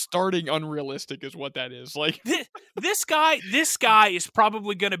 That's starting unrealistic is what that is. Like this guy is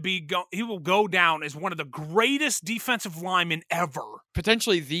probably going to be he will go down as one of the greatest defensive linemen ever.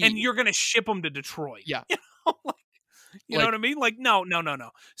 Potentially and you're going to ship him to Detroit. Yeah. You know what I mean? Like no.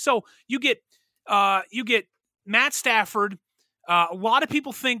 So you get Matt Stafford. A lot of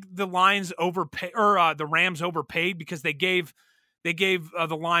people think the Lions overpay or the Rams overpaid because they gave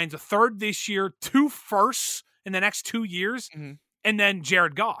the Lions a third this year, 2 firsts in the next 2 years, and then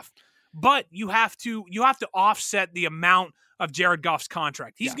Jared Goff. But you have to offset the amount of Jared Goff's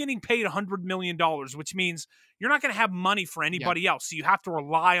contract. He's getting paid $100 million, which means you're not going to have money for anybody else. So you have to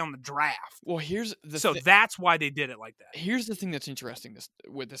rely on the draft. Well, here's that's why they did it like that. Here's the thing that's interesting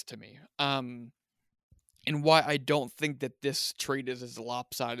with this to me. And why I don't think that this trade is as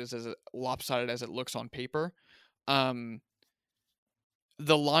lopsided as it looks on paper. The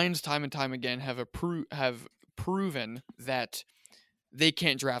Lions time and time again have proven that they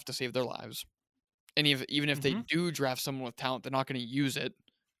can't draft to save their lives. And even if they do draft someone with talent, they're not going to use it.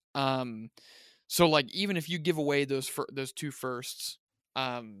 So like even if you give away those 2 firsts,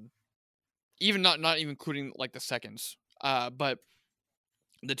 even not even including like the seconds, but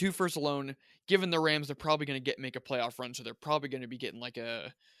the 2 firsts alone, given the Rams, they're probably going to make a playoff run, so they're probably going to be getting like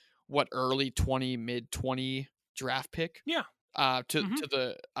a early 20, mid 20 draft pick. Yeah. To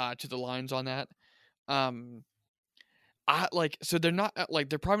the Lions on that. So they're not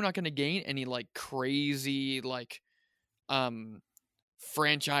they're probably not going to gain any like crazy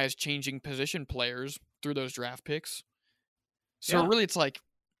franchise changing position players through those draft picks. So really, it's like.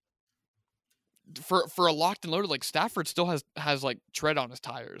 For a locked and loaded, like Stafford still has like tread on his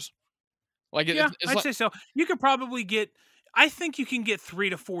tires. Like I'd say so. You could probably I think you can get 3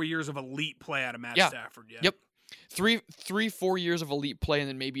 to 4 years of elite play out of Matt Stafford. Yeah. Yep. 4 years of elite play, and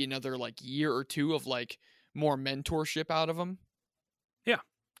then maybe another like year or 2 of like more mentorship out of him. Yeah.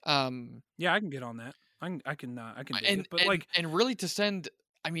 Yeah, I can get on that. I can do it. But and really to send,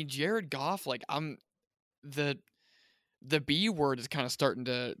 I mean, Jared Goff, like the B word is kind of starting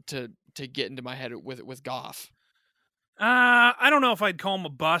to get into my head with Goff. I don't know if I'd call him a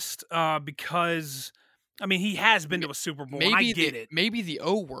bust because, I mean, he has been to a Super Bowl, and I get it. Maybe the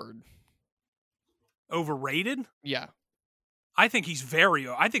O word. Overrated? Yeah. I think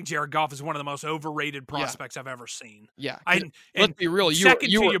I think Jared Goff is one of the most overrated prospects I've ever seen. Yeah. Let's be real.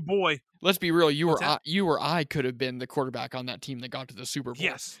 Your boy. Let's be real. You or I could have been the quarterback on that team that got to the Super Bowl.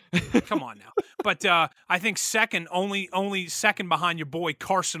 Yes. Come on now. But I think only second behind your boy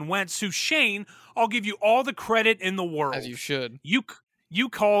Carson Wentz, who, Shane, I'll give you all the credit in the world. As you should. You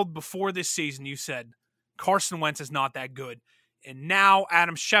called before this season, you said Carson Wentz is not that good. And now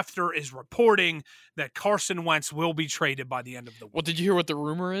Adam Schefter is reporting that Carson Wentz will be traded by the end of the week. Well, did you hear what the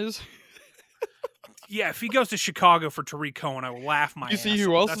rumor is? Yeah, if he goes to Chicago for Tariq Cohen, I will laugh my ass. You see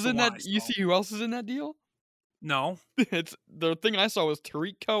who else is in that? You see who else is in that deal? No. It's the thing I saw was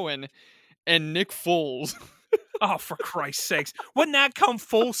Tariq Cohen and Nick Foles. Oh, for Christ's sakes. Wouldn't that come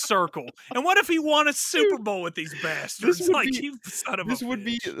full circle? And what if he won a Super Bowl with these bastards?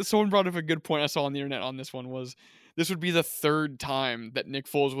 Someone brought up a good point I saw on the internet on this one was this would be the third time that Nick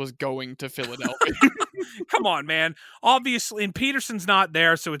Foles was going to Philadelphia. Come on, man. Obviously, and Peterson's not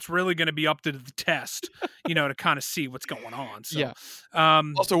there, so it's really going to be up to the test, to kind of see what's going on. So, yeah.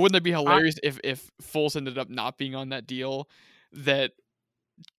 Also, wouldn't it be hilarious if Foles ended up not being on that deal, that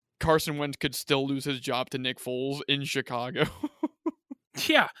Carson Wentz could still lose his job to Nick Foles in Chicago?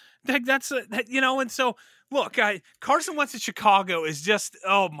 Yeah, and so look, Carson Wentz in Chicago is just,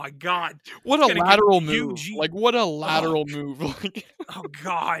 oh my God, what a lateral move! Like, what a lateral move! Like, oh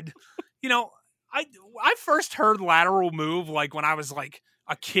God, I first heard lateral move like when I was like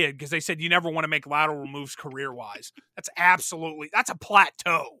a kid, because they said you never want to make lateral moves career wise. That's a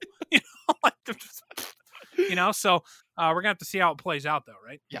plateau. So we're gonna have to see how it plays out, though,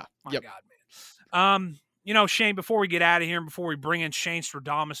 right? Yeah. My God, man. Shane, before we get out of here and before we bring in Shane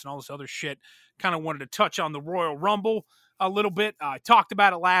Stradamus and all this other shit, kind of wanted to touch on the Royal Rumble a little bit. I talked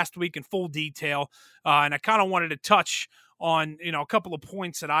about it last week in full detail, and I kind of wanted to touch on, a couple of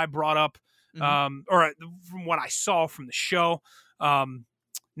points that I brought up, or from what I saw from the show.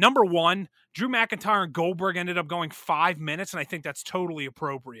 Number one, Drew McIntyre and Goldberg ended up going 5 minutes, and I think that's totally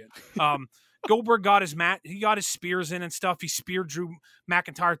appropriate. Goldberg got his spears in and stuff. He speared Drew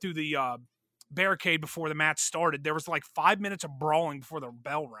McIntyre through the barricade before the match started. There was like 5 minutes of brawling before the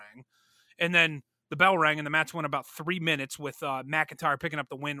bell rang, and then the bell rang and the match went about 3 minutes with McIntyre picking up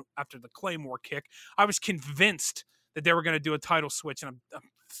the win after the Claymore kick. I was convinced that they were going to do a title switch, and I'm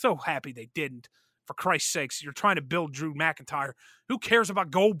so happy they didn't. For Christ's sakes, you're trying to build Drew McIntyre. Who cares about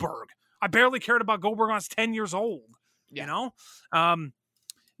Goldberg? I barely cared about Goldberg when I was 10 years old. Yeah.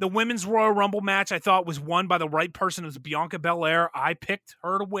 The women's Royal Rumble match I thought was won by the right person. It was Bianca Belair. I picked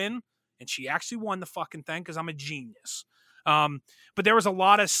her to win, and she actually won the fucking thing because I'm a genius. But there was a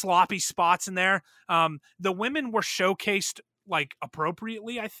lot of sloppy spots in there. The women were showcased like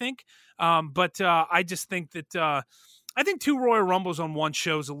appropriately, I think. But I just think that I think 2 Royal Rumbles on one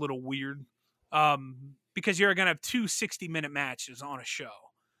show is a little weird. Because you're going to have 2 60-minute matches on a show,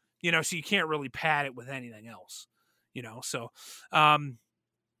 so you can't really pad it with anything else, so,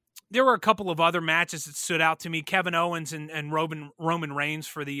 there were a couple of other matches that stood out to me. Kevin Owens and Roman Reigns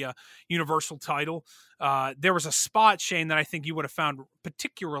for the Universal title. There was a spot, Shane, that I think you would have found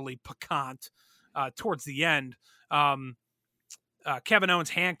particularly piquant towards the end. Kevin Owens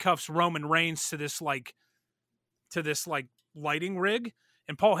handcuffs Roman Reigns to this lighting rig.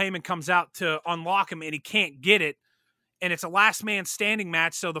 And Paul Heyman comes out to unlock him, and he can't get it. And it's a last man standing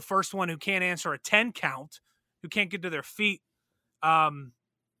match, so the first one who can't answer a 10 count, who can't get to their feet, so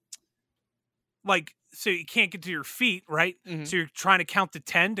you can't get to your feet, right? Mm-hmm. So you're trying to count to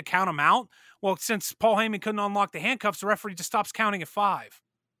 10 to count them out. Well, since Paul Heyman couldn't unlock the handcuffs, the referee just stops counting at 5.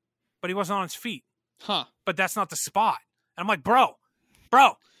 But he wasn't on his feet. Huh. But that's not the spot. And I'm like, bro,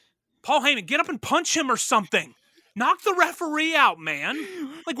 Paul Heyman, get up and punch him or something. Knock the referee out, man.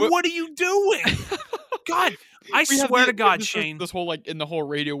 Like, what are you doing? God, I swear to God, Shane. This whole, in the whole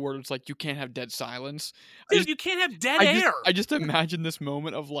radio world, it's like, you can't have dead silence. Dude, you can't have dead air. I just imagine this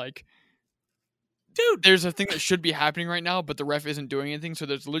moment of, dude, there's a thing that should be happening right now, but the ref isn't doing anything, so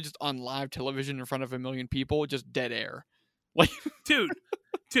there's literally just on live television in front of 1 million people, just dead air. Dude,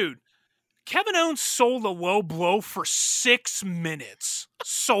 Kevin Owens sold a low blow for 6 minutes.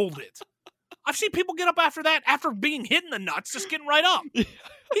 Sold it. I've seen people get up after that, after being hit in the nuts, just getting right up.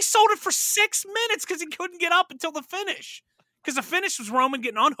 He sold it for 6 minutes because he couldn't get up until the finish. Because the finish was Roman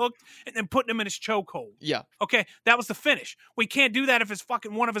getting unhooked and then putting him in his chokehold. Yeah. Okay, that was the finish. We can't do that if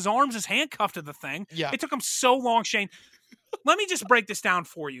one of his arms is handcuffed to the thing. Yeah. It took him so long, Shane. Let me just break this down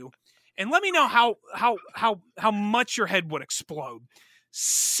for you. and let me know how much your head would explode.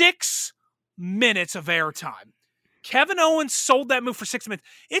 6 minutes of airtime. Kevin Owens sold that move for 6 minutes.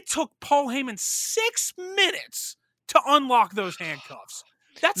 It took Paul Heyman 6 minutes to unlock those handcuffs.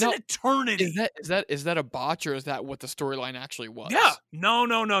 That's an eternity. Is that a botch, or is that what the storyline actually was? Yeah.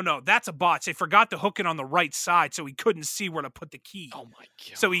 No. That's a botch. They forgot to hook it on the right side, so he couldn't see where to put the key. Oh my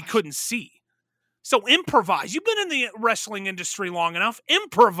god. So he couldn't see. So improvise. You've been in the wrestling industry long enough.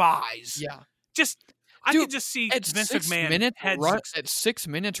 Improvise. Yeah. I could just see at Vince 6 McMahon minutes, at 6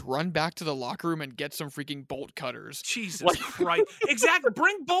 minutes, run back to the locker room and get some freaking bolt cutters. Jesus Christ. Exactly.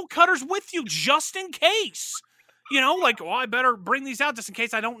 Bring bolt cutters with you just in case. I better bring these out just in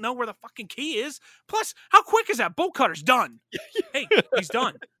case I don't know where the fucking key is. Plus, how quick is that? Bolt cutter's done. Hey, he's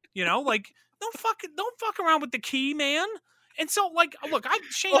done. Don't fuck around with the key, man. And so, look,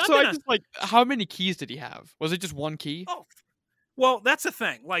 Shane. Also, how many keys did he have? Was it just one key? Oh, well, that's the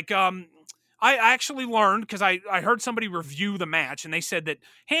thing. I actually learned because I heard somebody review the match, and they said that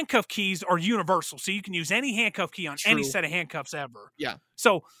handcuff keys are universal, so you can use any handcuff key on any set of handcuffs ever. Yeah.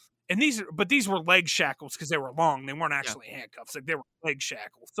 So. And these were leg shackles because they were long. They weren't actually handcuffs. They were leg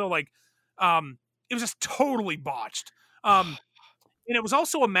shackles. So it was just totally botched. And it was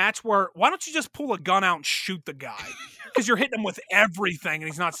also a match where why don't you just pull a gun out and shoot the guy? Because you're hitting him with everything and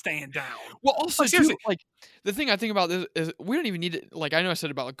he's not staying down. Well, also seriously, the thing I think about this is we don't even need it. I know I said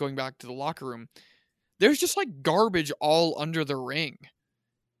about going back to the locker room. There's just garbage all under the ring.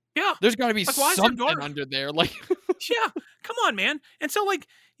 Yeah. There's got to be something under there. Yeah. Come on, man. And so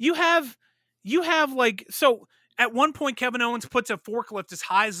you have so at one point Kevin Owens puts a forklift as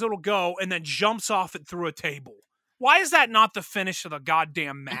high as it'll go and then jumps off it through a table. Why is that not the finish of the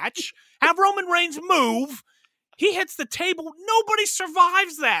goddamn match? Have Roman Reigns move. He hits the table. Nobody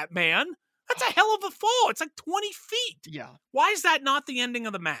survives that, man. That's a hell of a fall. It's 20 feet. Yeah. Why is that not the ending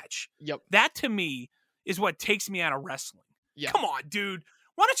of the match? Yep. That to me is what takes me out of wrestling. Yeah. Come on, dude.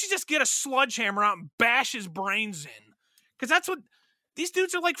 Why don't you just get a sledgehammer out and bash his brains in? Because that's what these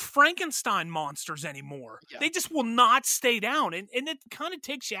dudes are like Frankenstein monsters anymore. Yeah. They just will not stay down, and it kind of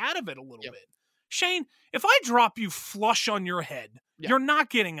takes you out of it a little bit. Shane, if I drop you flush on your head, you're not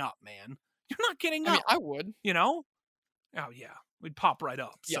getting up, man. You're not getting up. I would. Oh, yeah. We'd pop right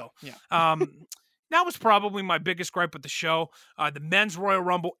up. Yeah. That was probably my biggest gripe with the show. The men's Royal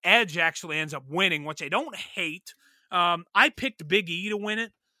Rumble, Edge actually ends up winning, which I don't hate. I picked Big E to win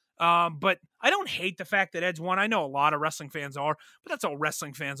it, but I don't hate the fact that Edge won. I know a lot of wrestling fans are, but that's all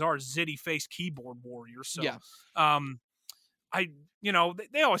wrestling fans are, zitty-faced keyboard warriors. So,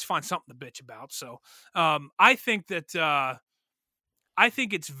 they always find something to bitch about. So, I think that I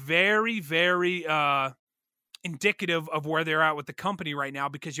think it's very, very indicative of where they're at with the company right now,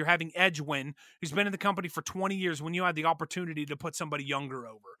 because you're having Edge win, who's been in the company for 20 years, when you had the opportunity to put somebody younger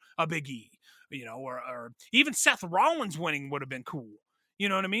over, a Big E. Or even Seth Rollins winning would have been cool. You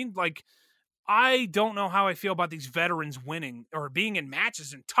know what I mean? I don't know how I feel about these veterans winning or being in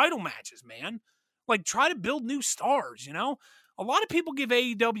matches and title matches, man. Try to build new stars, A lot of people give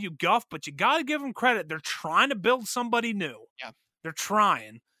AEW guff, but you got to give them credit. They're trying to build somebody new. Yeah. They're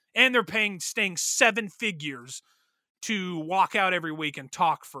trying. And they're paying Sting 7 figures to walk out every week and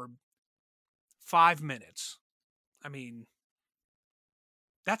talk for 5 minutes. I mean,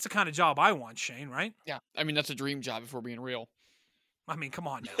 that's the kind of job I want, Shane, right? Yeah. I mean, that's a dream job if we're being real. I mean, come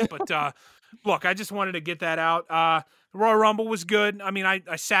on now. But look, I just wanted to get that out. The Royal Rumble was good. I mean, I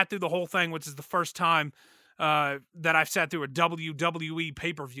sat through the whole thing, which is the first time that I've sat through a WWE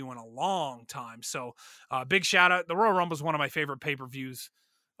pay-per-view in a long time. So big shout out. The Royal Rumble is one of my favorite pay-per-views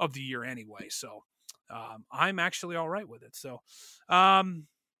of the year anyway. So I'm actually all right with it. So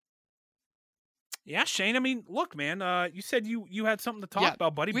yeah, Shane, I mean, look, man, you said you had something to talk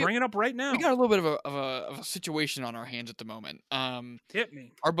about, buddy. Bring it up right now. We got a little bit of a situation on our hands at the moment. Hit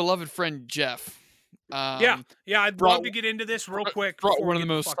me. Our beloved friend Jeff. Yeah, I'd love to get into this real quick. Brought one of the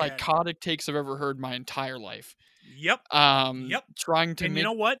most psychotic takes I've ever heard my entire life. Yep. Trying to. And you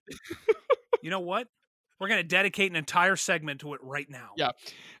know what? You know what? We're gonna dedicate an entire segment to it right now. Yeah.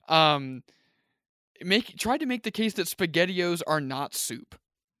 Tried to make the case that SpaghettiOs are not soup.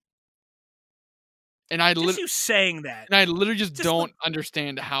 And you saying that. And I literally just don't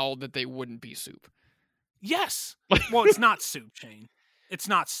understand how that they wouldn't be soup. Yes. Well, it's not soup, Shane. It's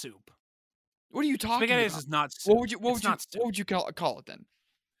not soup. What are you talking about? SpaghettiOs is not soup. What would you call it then?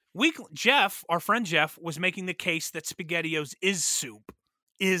 Jeff, our friend Jeff, was making the case that SpaghettiOs is soup.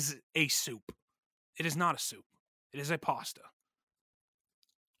 Is a soup. It is not a soup. It is a pasta.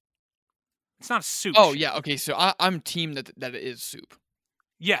 It's not a soup. Oh, yeah. Okay, so I'm team that it is soup.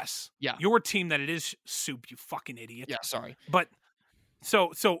 Yes. Yeah. Your team that it is soup, you fucking idiot. Yeah, sorry. But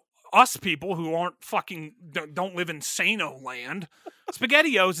so us people who aren't fucking don't live in Sano land,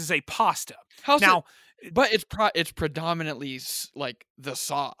 SpaghettiOs is a pasta. But it's predominantly like the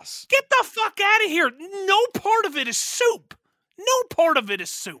sauce. Get the fuck out of here! No part of it is soup. No part of it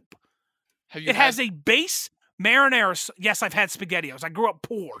is soup. It has a base marinara. Yes, I've had SpaghettiOs. I grew up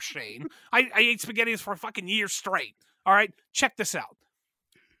poor, Shane. I ate SpaghettiOs for a fucking year straight. All right, check this out.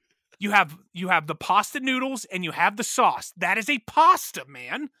 You have the pasta noodles and you have the sauce. That is a pasta,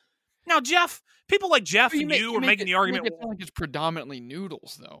 man. Now, Jeff, people like Jeff and you are making the argument. It sounds like it's predominantly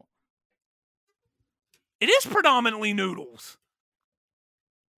noodles, though. It is predominantly noodles.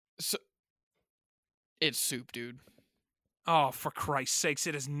 So, it's soup, dude. Oh, for Christ's sakes,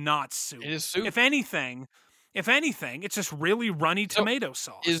 it is not soup. It is soup. If anything, it's just really runny tomato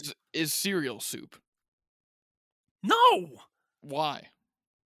sauce. Is cereal soup? No. Why?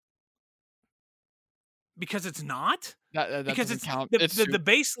 Because it's not? That because doesn't count. The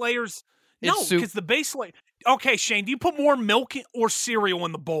base layers. No, soup. because the base layer. Okay, Shane, do you put more milk or cereal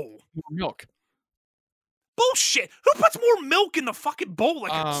in the bowl? Milk. Bullshit. Who puts more milk in the fucking bowl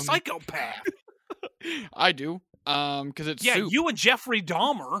like a psychopath? I do. Because it's soup. soup. You and Jeffrey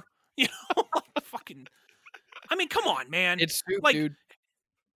Dahmer. You know, fucking. I mean, come on, man. It's soup, like, dude.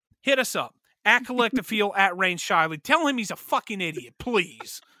 Hit us up. At Collectafeel, at Rain Shiley. Tell him he's a fucking idiot,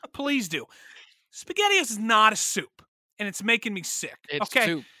 please. Please do. SpaghettiOs is not a soup, and it's making me sick. It's okay?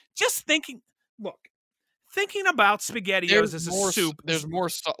 soup. Just thinking about SpaghettiOs as a soup. There's more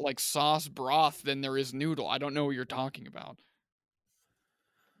like sauce broth than there is noodle. I don't know what you're talking about.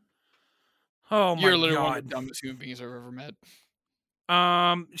 Oh my God. You're literally one of the dumbest human beings I've ever met.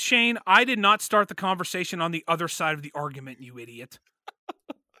 Shane, I did not start the conversation on the other side of the argument, you idiot.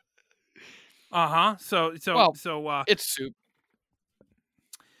 So it's soup.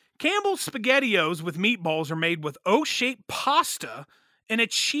 Campbell's SpaghettiOs with meatballs are made with O-shaped pasta and a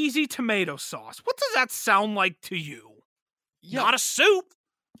cheesy tomato sauce. What does that sound like to you? Yeah. Not a soup.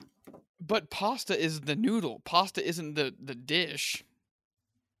 But pasta is the noodle. Pasta isn't the dish.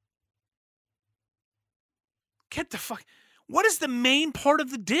 Get the fuck. What is the main part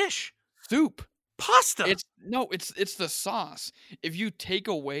of the dish? Soup. Pasta. It's the sauce. If you take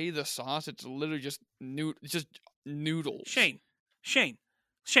away the sauce, it's literally just noodles.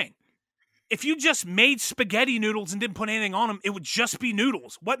 Shane. If you just made spaghetti noodles and didn't put anything on them, it would just be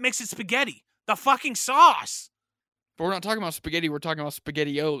noodles. What makes it spaghetti? The fucking sauce. But we're not talking about spaghetti. We're talking about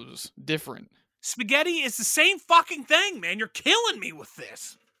SpaghettiOs. Different. Spaghetti is the same fucking thing, man. You're killing me with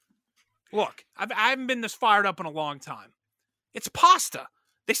this. Look, I haven't been this fired up in a long time. It's pasta.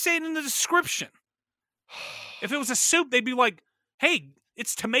 They say it in the description. If it was a soup, they'd be like, hey,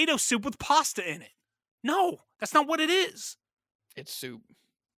 it's tomato soup with pasta in it. No, that's not what it is. It's soup.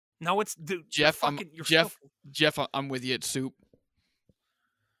 No, it's... Dude, Jeff, I'm with you. It's soup.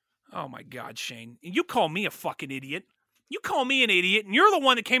 Oh, my God, Shane. You call me a fucking idiot. You call me an idiot, and you're the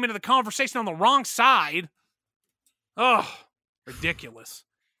one that came into the conversation on the wrong side. Oh, ridiculous.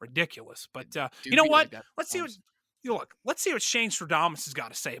 But you know what? Let's see what Shane Stradamus has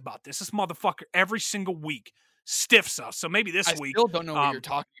got to say about this. This motherfucker every single week stiffs us. So maybe this week. I still don't know what you're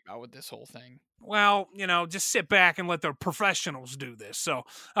talking about with this whole thing. Well, just sit back and let the professionals do this. So,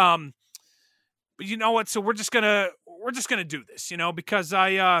 but you know what? So we're just gonna do this, because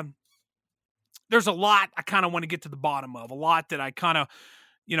there's a lot I kind of want to get to the bottom of, a lot that I kind of,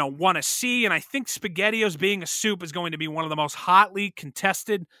 want to see. And I think SpaghettiOs being a soup is going to be one of the most hotly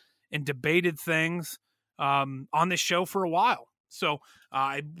contested and debated things on this show for a while. So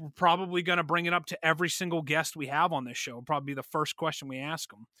we're probably going to bring it up to every single guest we have on this show. It'll probably be the first question we ask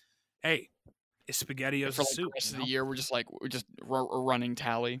them. Hey, is SpaghettiOs a soup? The rest of the year, we're just a running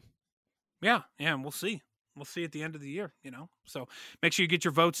tally. Yeah, and we'll see. We'll see at the end of the year, So make sure you get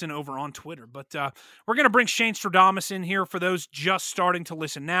your votes in over on Twitter. But we're going to bring Shane Stradamus in here for those just starting to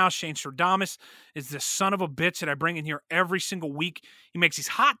listen now. Shane Stradamus is the son of a bitch that I bring in here every single week. He makes these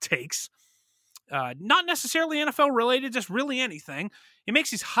hot takes, not necessarily NFL related, just really anything. He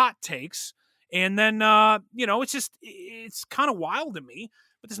makes these hot takes, and then, it's kind of wild to me.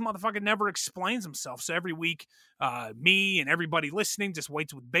 But this motherfucker never explains himself. So every week, me and everybody listening just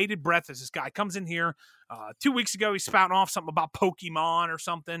waits with bated breath as this guy comes in here. 2 weeks ago, he's spouting off something about Pokemon or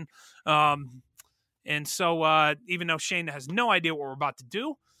something. And so even though Shane has no idea what we're about to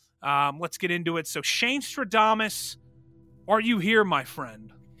do, let's get into it. So Shane Stradamus, are you here, my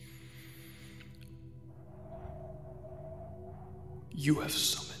friend? You have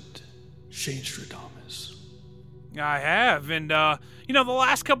summoned Shane Stradamus. I have, and the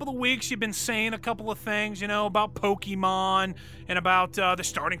last couple of weeks you've been saying a couple of things, about Pokemon and about the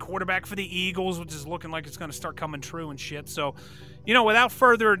starting quarterback for the Eagles, which is looking like it's going to start coming true and shit. So, without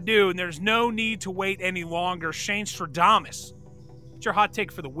further ado, and there's no need to wait any longer, Shane Stradamus, what's your hot take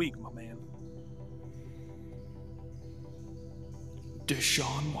for the week, my man?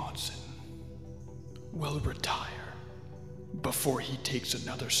 Deshaun Watson will retire before he takes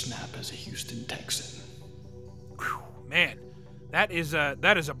another snap as a Houston Texan. Man, that is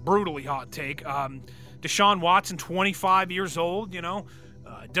a brutally hot take. Deshaun Watson, 25 years old,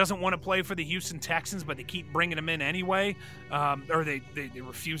 doesn't want to play for the Houston Texans, but they keep bringing him in anyway, or they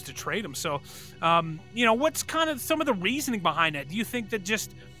refuse to trade him. So, what's kind of some of the reasoning behind that? Do you think that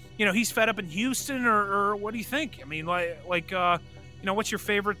just, he's fed up in Houston, or what do you think? I mean, what's your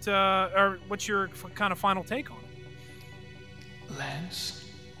favorite, or what's your kind of final take on it? Lance,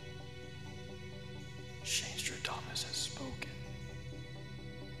 Shane Stradamus has spoken.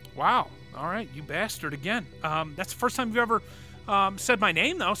 Wow. All right, you bastard again. That's the first time you've ever said my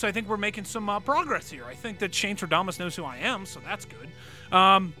name, though, so I think we're making some progress here. I think that Shane Stradamus knows who I am, so that's good.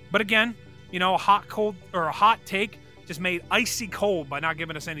 But again, a hot take just made icy cold by not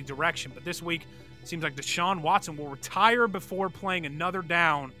giving us any direction. But this week, it seems like Deshaun Watson will retire before playing another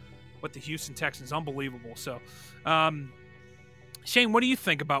down with the Houston Texans. Unbelievable. So, Shane, what do you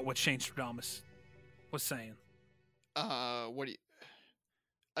think about what Shane Stradamus was saying?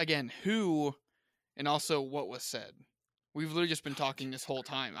 Again, who, and also what was said? We've literally just been talking this whole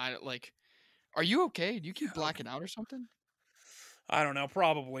time. Are you okay? Do you keep blacking out or something? I don't know.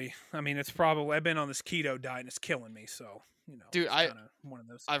 Probably. I mean, I've been on this keto diet and it's killing me. So, dude, it's one of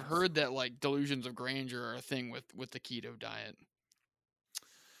those I've things. heard that delusions of grandeur are a thing with the keto diet.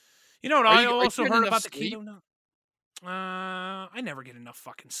 You know what? I also heard about the sleep? keto. I never get enough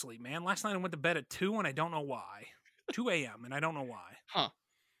fucking sleep, man. Last night I went to bed at 2 and I don't know why. 2 a.m. and I don't know why. Huh.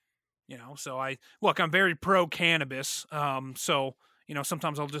 So I'm very pro cannabis. So,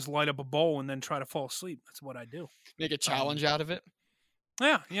 sometimes I'll just light up a bowl and then try to fall asleep. That's what I do. Make a challenge out of it.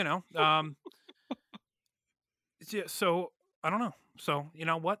 Yeah. So I don't know. So, you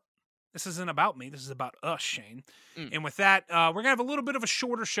know what? This isn't about me. This is about us, Shane. And with that, we're going to have a little bit of a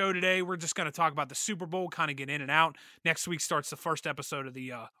shorter show today. We're just going to talk about the Super Bowl, kind of get in and out. Next week starts the first episode of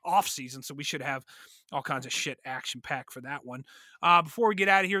the off season, so we should have all kinds of shit action-packed for that one. Before we get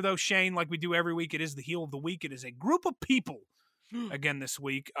out of here, though, Shane, like we do every week, it is the Heel of the Week. It is a group of people again this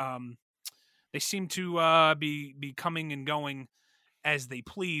week. They seem to be coming and going as they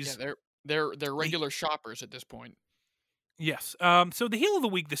please. Yeah, they're regular shoppers at this point. Yes. So the Heel of the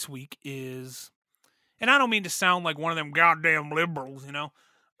Week this week is, and I don't mean to sound like one of them goddamn liberals,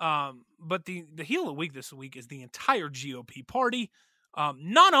 but the Heel of the Week this week is the entire GOP party.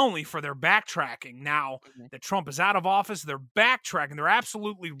 Not only for their backtracking now that Trump is out of office, they're backtracking. They're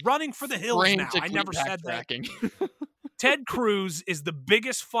absolutely running for the hills now. I never said that. Ted Cruz is the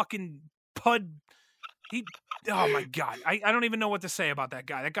biggest fucking pud. Oh my God. I don't even know what to say about that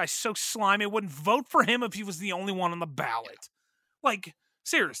guy. That guy's so slimy. I wouldn't vote for him if he was the only one on the ballot.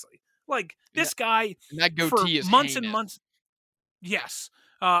 Seriously. This guy, and that goatee is months heinous. and months. Yes.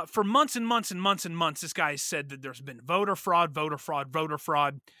 For months and months and months and months, this guy has said that there's been voter fraud.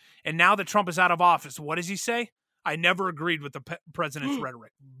 And now that Trump is out of office, what does he say? I never agreed with the president's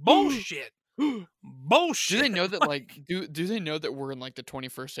rhetoric. Bullshit. Bullshit. Do they know that do they know that we're in the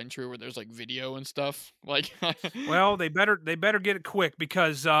 21st century where there's video and stuff? Well, they better get it quick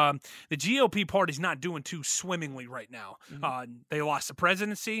because the GOP party's not doing too swimmingly right now. Mm-hmm. They lost the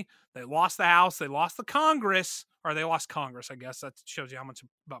presidency, they lost the House, they lost the Congress, or they lost Congress, I guess. That shows you how much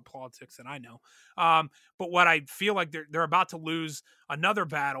about politics that I know. But what I feel like they're about to lose another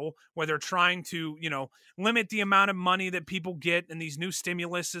battle where they're trying to, limit the amount of money that people get in these new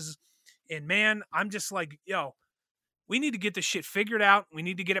stimuluses. And man, I'm just we need to get this shit figured out. We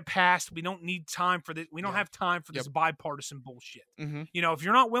need to get it passed. We don't need time for this. We don't have time for this bipartisan bullshit. Mm-hmm. If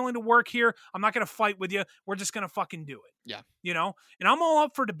you're not willing to work here, I'm not going to fight with you. We're just going to fucking do it. Yeah. And I'm all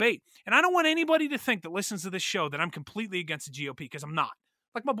up for debate. And I don't want anybody to think that listens to this show that I'm completely against the GOP because I'm not.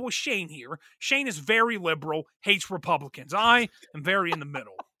 Like my boy Shane here. Shane is very liberal, hates Republicans. I am very in the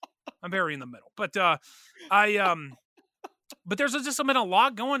middle. But But there's just been a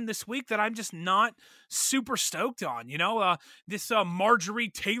lot going this week that I'm just not super stoked on. This Marjorie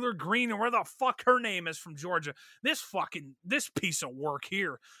Taylor Greene, or where the fuck her name is, from Georgia. This piece of work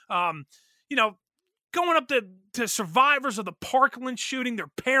here. Going up to survivors of the Parkland shooting, their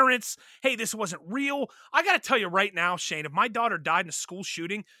parents. Hey, this wasn't real. I got to tell you right now, Shane, if my daughter died in a school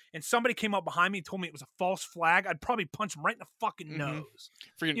shooting and somebody came up behind me and told me it was a false flag, I'd probably punch them right in the fucking nose.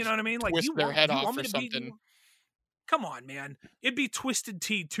 You know what I mean? Twist their head off or something. Come on, man. It'd be Twisted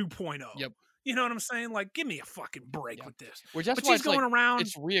Tea 2.0. Yep. You know what I'm saying? Like, give me a fucking break with this. Which that's But why she's it's like, going around.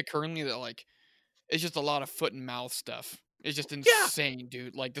 it's reoccurringly that like it's just a lot of foot and mouth stuff. It's just Yeah. insane,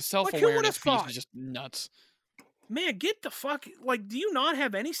 dude. Like the Like, self-awareness who would have piece thought? is just nuts. Man, get the fuck. Like, do you not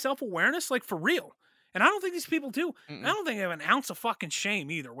have any self awareness? Like, for real? And I don't think these people do. Mm-mm. I don't think they have an ounce of fucking shame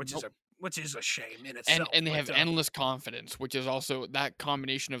either, which Nope. is a shame in itself. And they but, have endless confidence, which is also that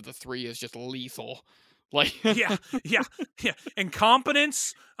combination of the three is just lethal. Like yeah.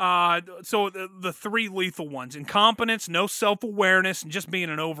 Incompetence. So the three lethal ones: incompetence, no self-awareness, and just being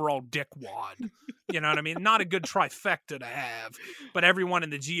an overall dickwad. You know what I mean? Not a good trifecta to have. But everyone in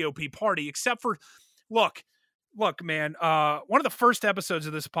the GOP party, except for, look, man. One of the first episodes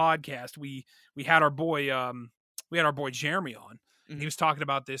of this podcast, we had our boy Jeremy on. Mhm. He was talking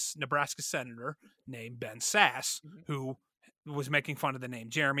about this Nebraska senator named Ben Sass, who was making fun of the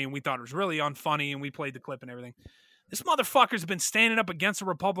name Jeremy, and we thought it was really unfunny, and we played the clip and everything. This motherfucker's been standing up against the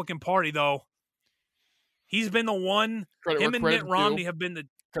Republican Party, though. He's been the one. Him and Mitt Romney have been the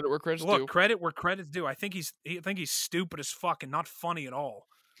credit where credit's look. due. Credit where credit's due. I think he's stupid as fuck and not funny at all.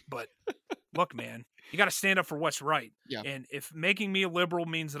 But look, man, you got to stand up for what's right. Yeah. And if making me a liberal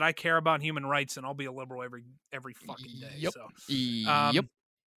means that I care about human rights, then I'll be a liberal every fucking day. Yep. So. Yep.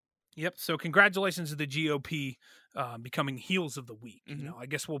 Yep. So congratulations to the GOP becoming heels of the week. Mhm. You know, I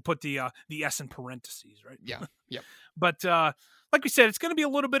guess we'll put the S in parentheses, right? Yeah. Yep. But like we said, it's going to be a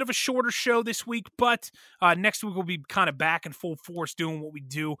little bit of a shorter show this week, but next week we'll be kind of back in full force doing what we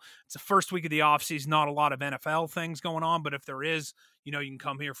do. It's the first week of the offseason, not a lot of NFL things going on, but if there is, you can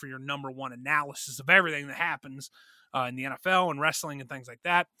come here for your number one analysis of everything that happens in the NFL and wrestling and things like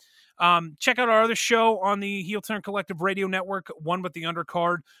that. Check out our other show on the Heel Turn Collective Radio Network, One with the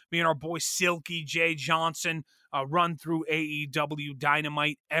Undercard. Me and our boy Silky J. Johnson run through AEW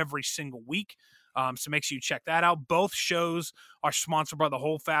Dynamite every single week. So make sure you check that out. Both shows are sponsored by the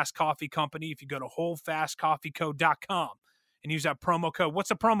Hold Fast Coffee Company. If you go to holdfastcoffeeco.com and use that promo code. What's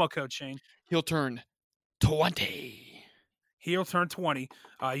the promo code, Shane? Heel turn 20. Heel Turn 20. You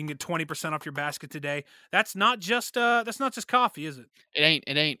can get 20% off your basket today. That's not just coffee, is it? It ain't.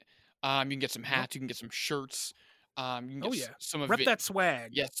 You can get some hats. You can get some shirts. You can get some of Rep that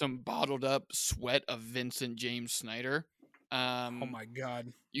swag. Yeah, some bottled up sweat of Vincent James Snyder. Oh my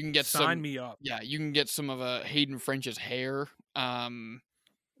God. You can get Sign me up. Yeah, you can get some of Hayden French's hair.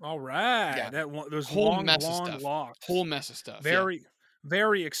 All right. Yeah. Those Whole long mess of stuff. locks. Whole mess of stuff.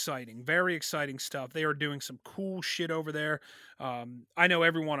 Very exciting. Very exciting stuff. They are doing some cool shit over there. I know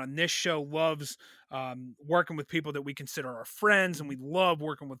everyone on this show loves working with people that we consider our friends, and we love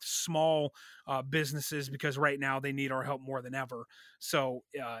working with small businesses because right now they need our help more than ever. So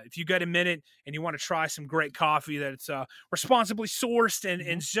if you get a minute and you want to try some great coffee that's responsibly sourced and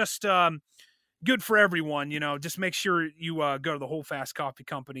it's just good for everyone, just make sure you go to the Hold Fast Coffee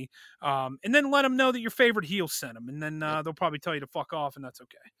Company and then let them know that your favorite heel sent them, and then they'll probably tell you to fuck off, and that's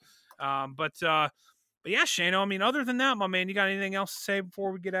okay. But yeah, Shane, I mean, other than that, my man, you got anything else to say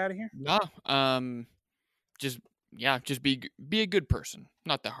before we get out of here? No. Just be a good person.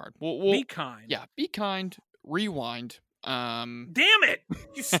 Not that hard. We'll Be kind. Yeah, be kind. Rewind. Damn it!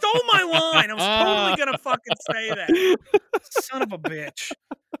 You stole my line. I was totally gonna fucking say that. Son of a bitch.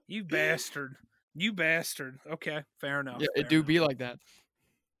 You bastard. Okay, fair enough. Yeah, it do be like that.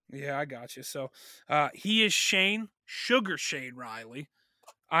 Yeah, I got you. So he is Shane, Sugar Shane Riley.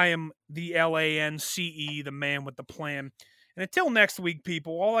 I am the LANCE, the man with the plan. And until next week,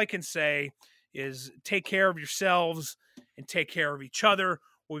 people, all I can say is take care of yourselves and take care of each other.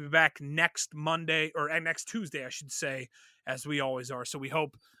 We'll be back next Monday, or next Tuesday, I should say, as we always are. So we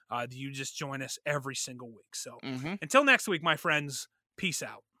hope that you just join us every single week. So until next week, my friends, peace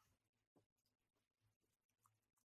out.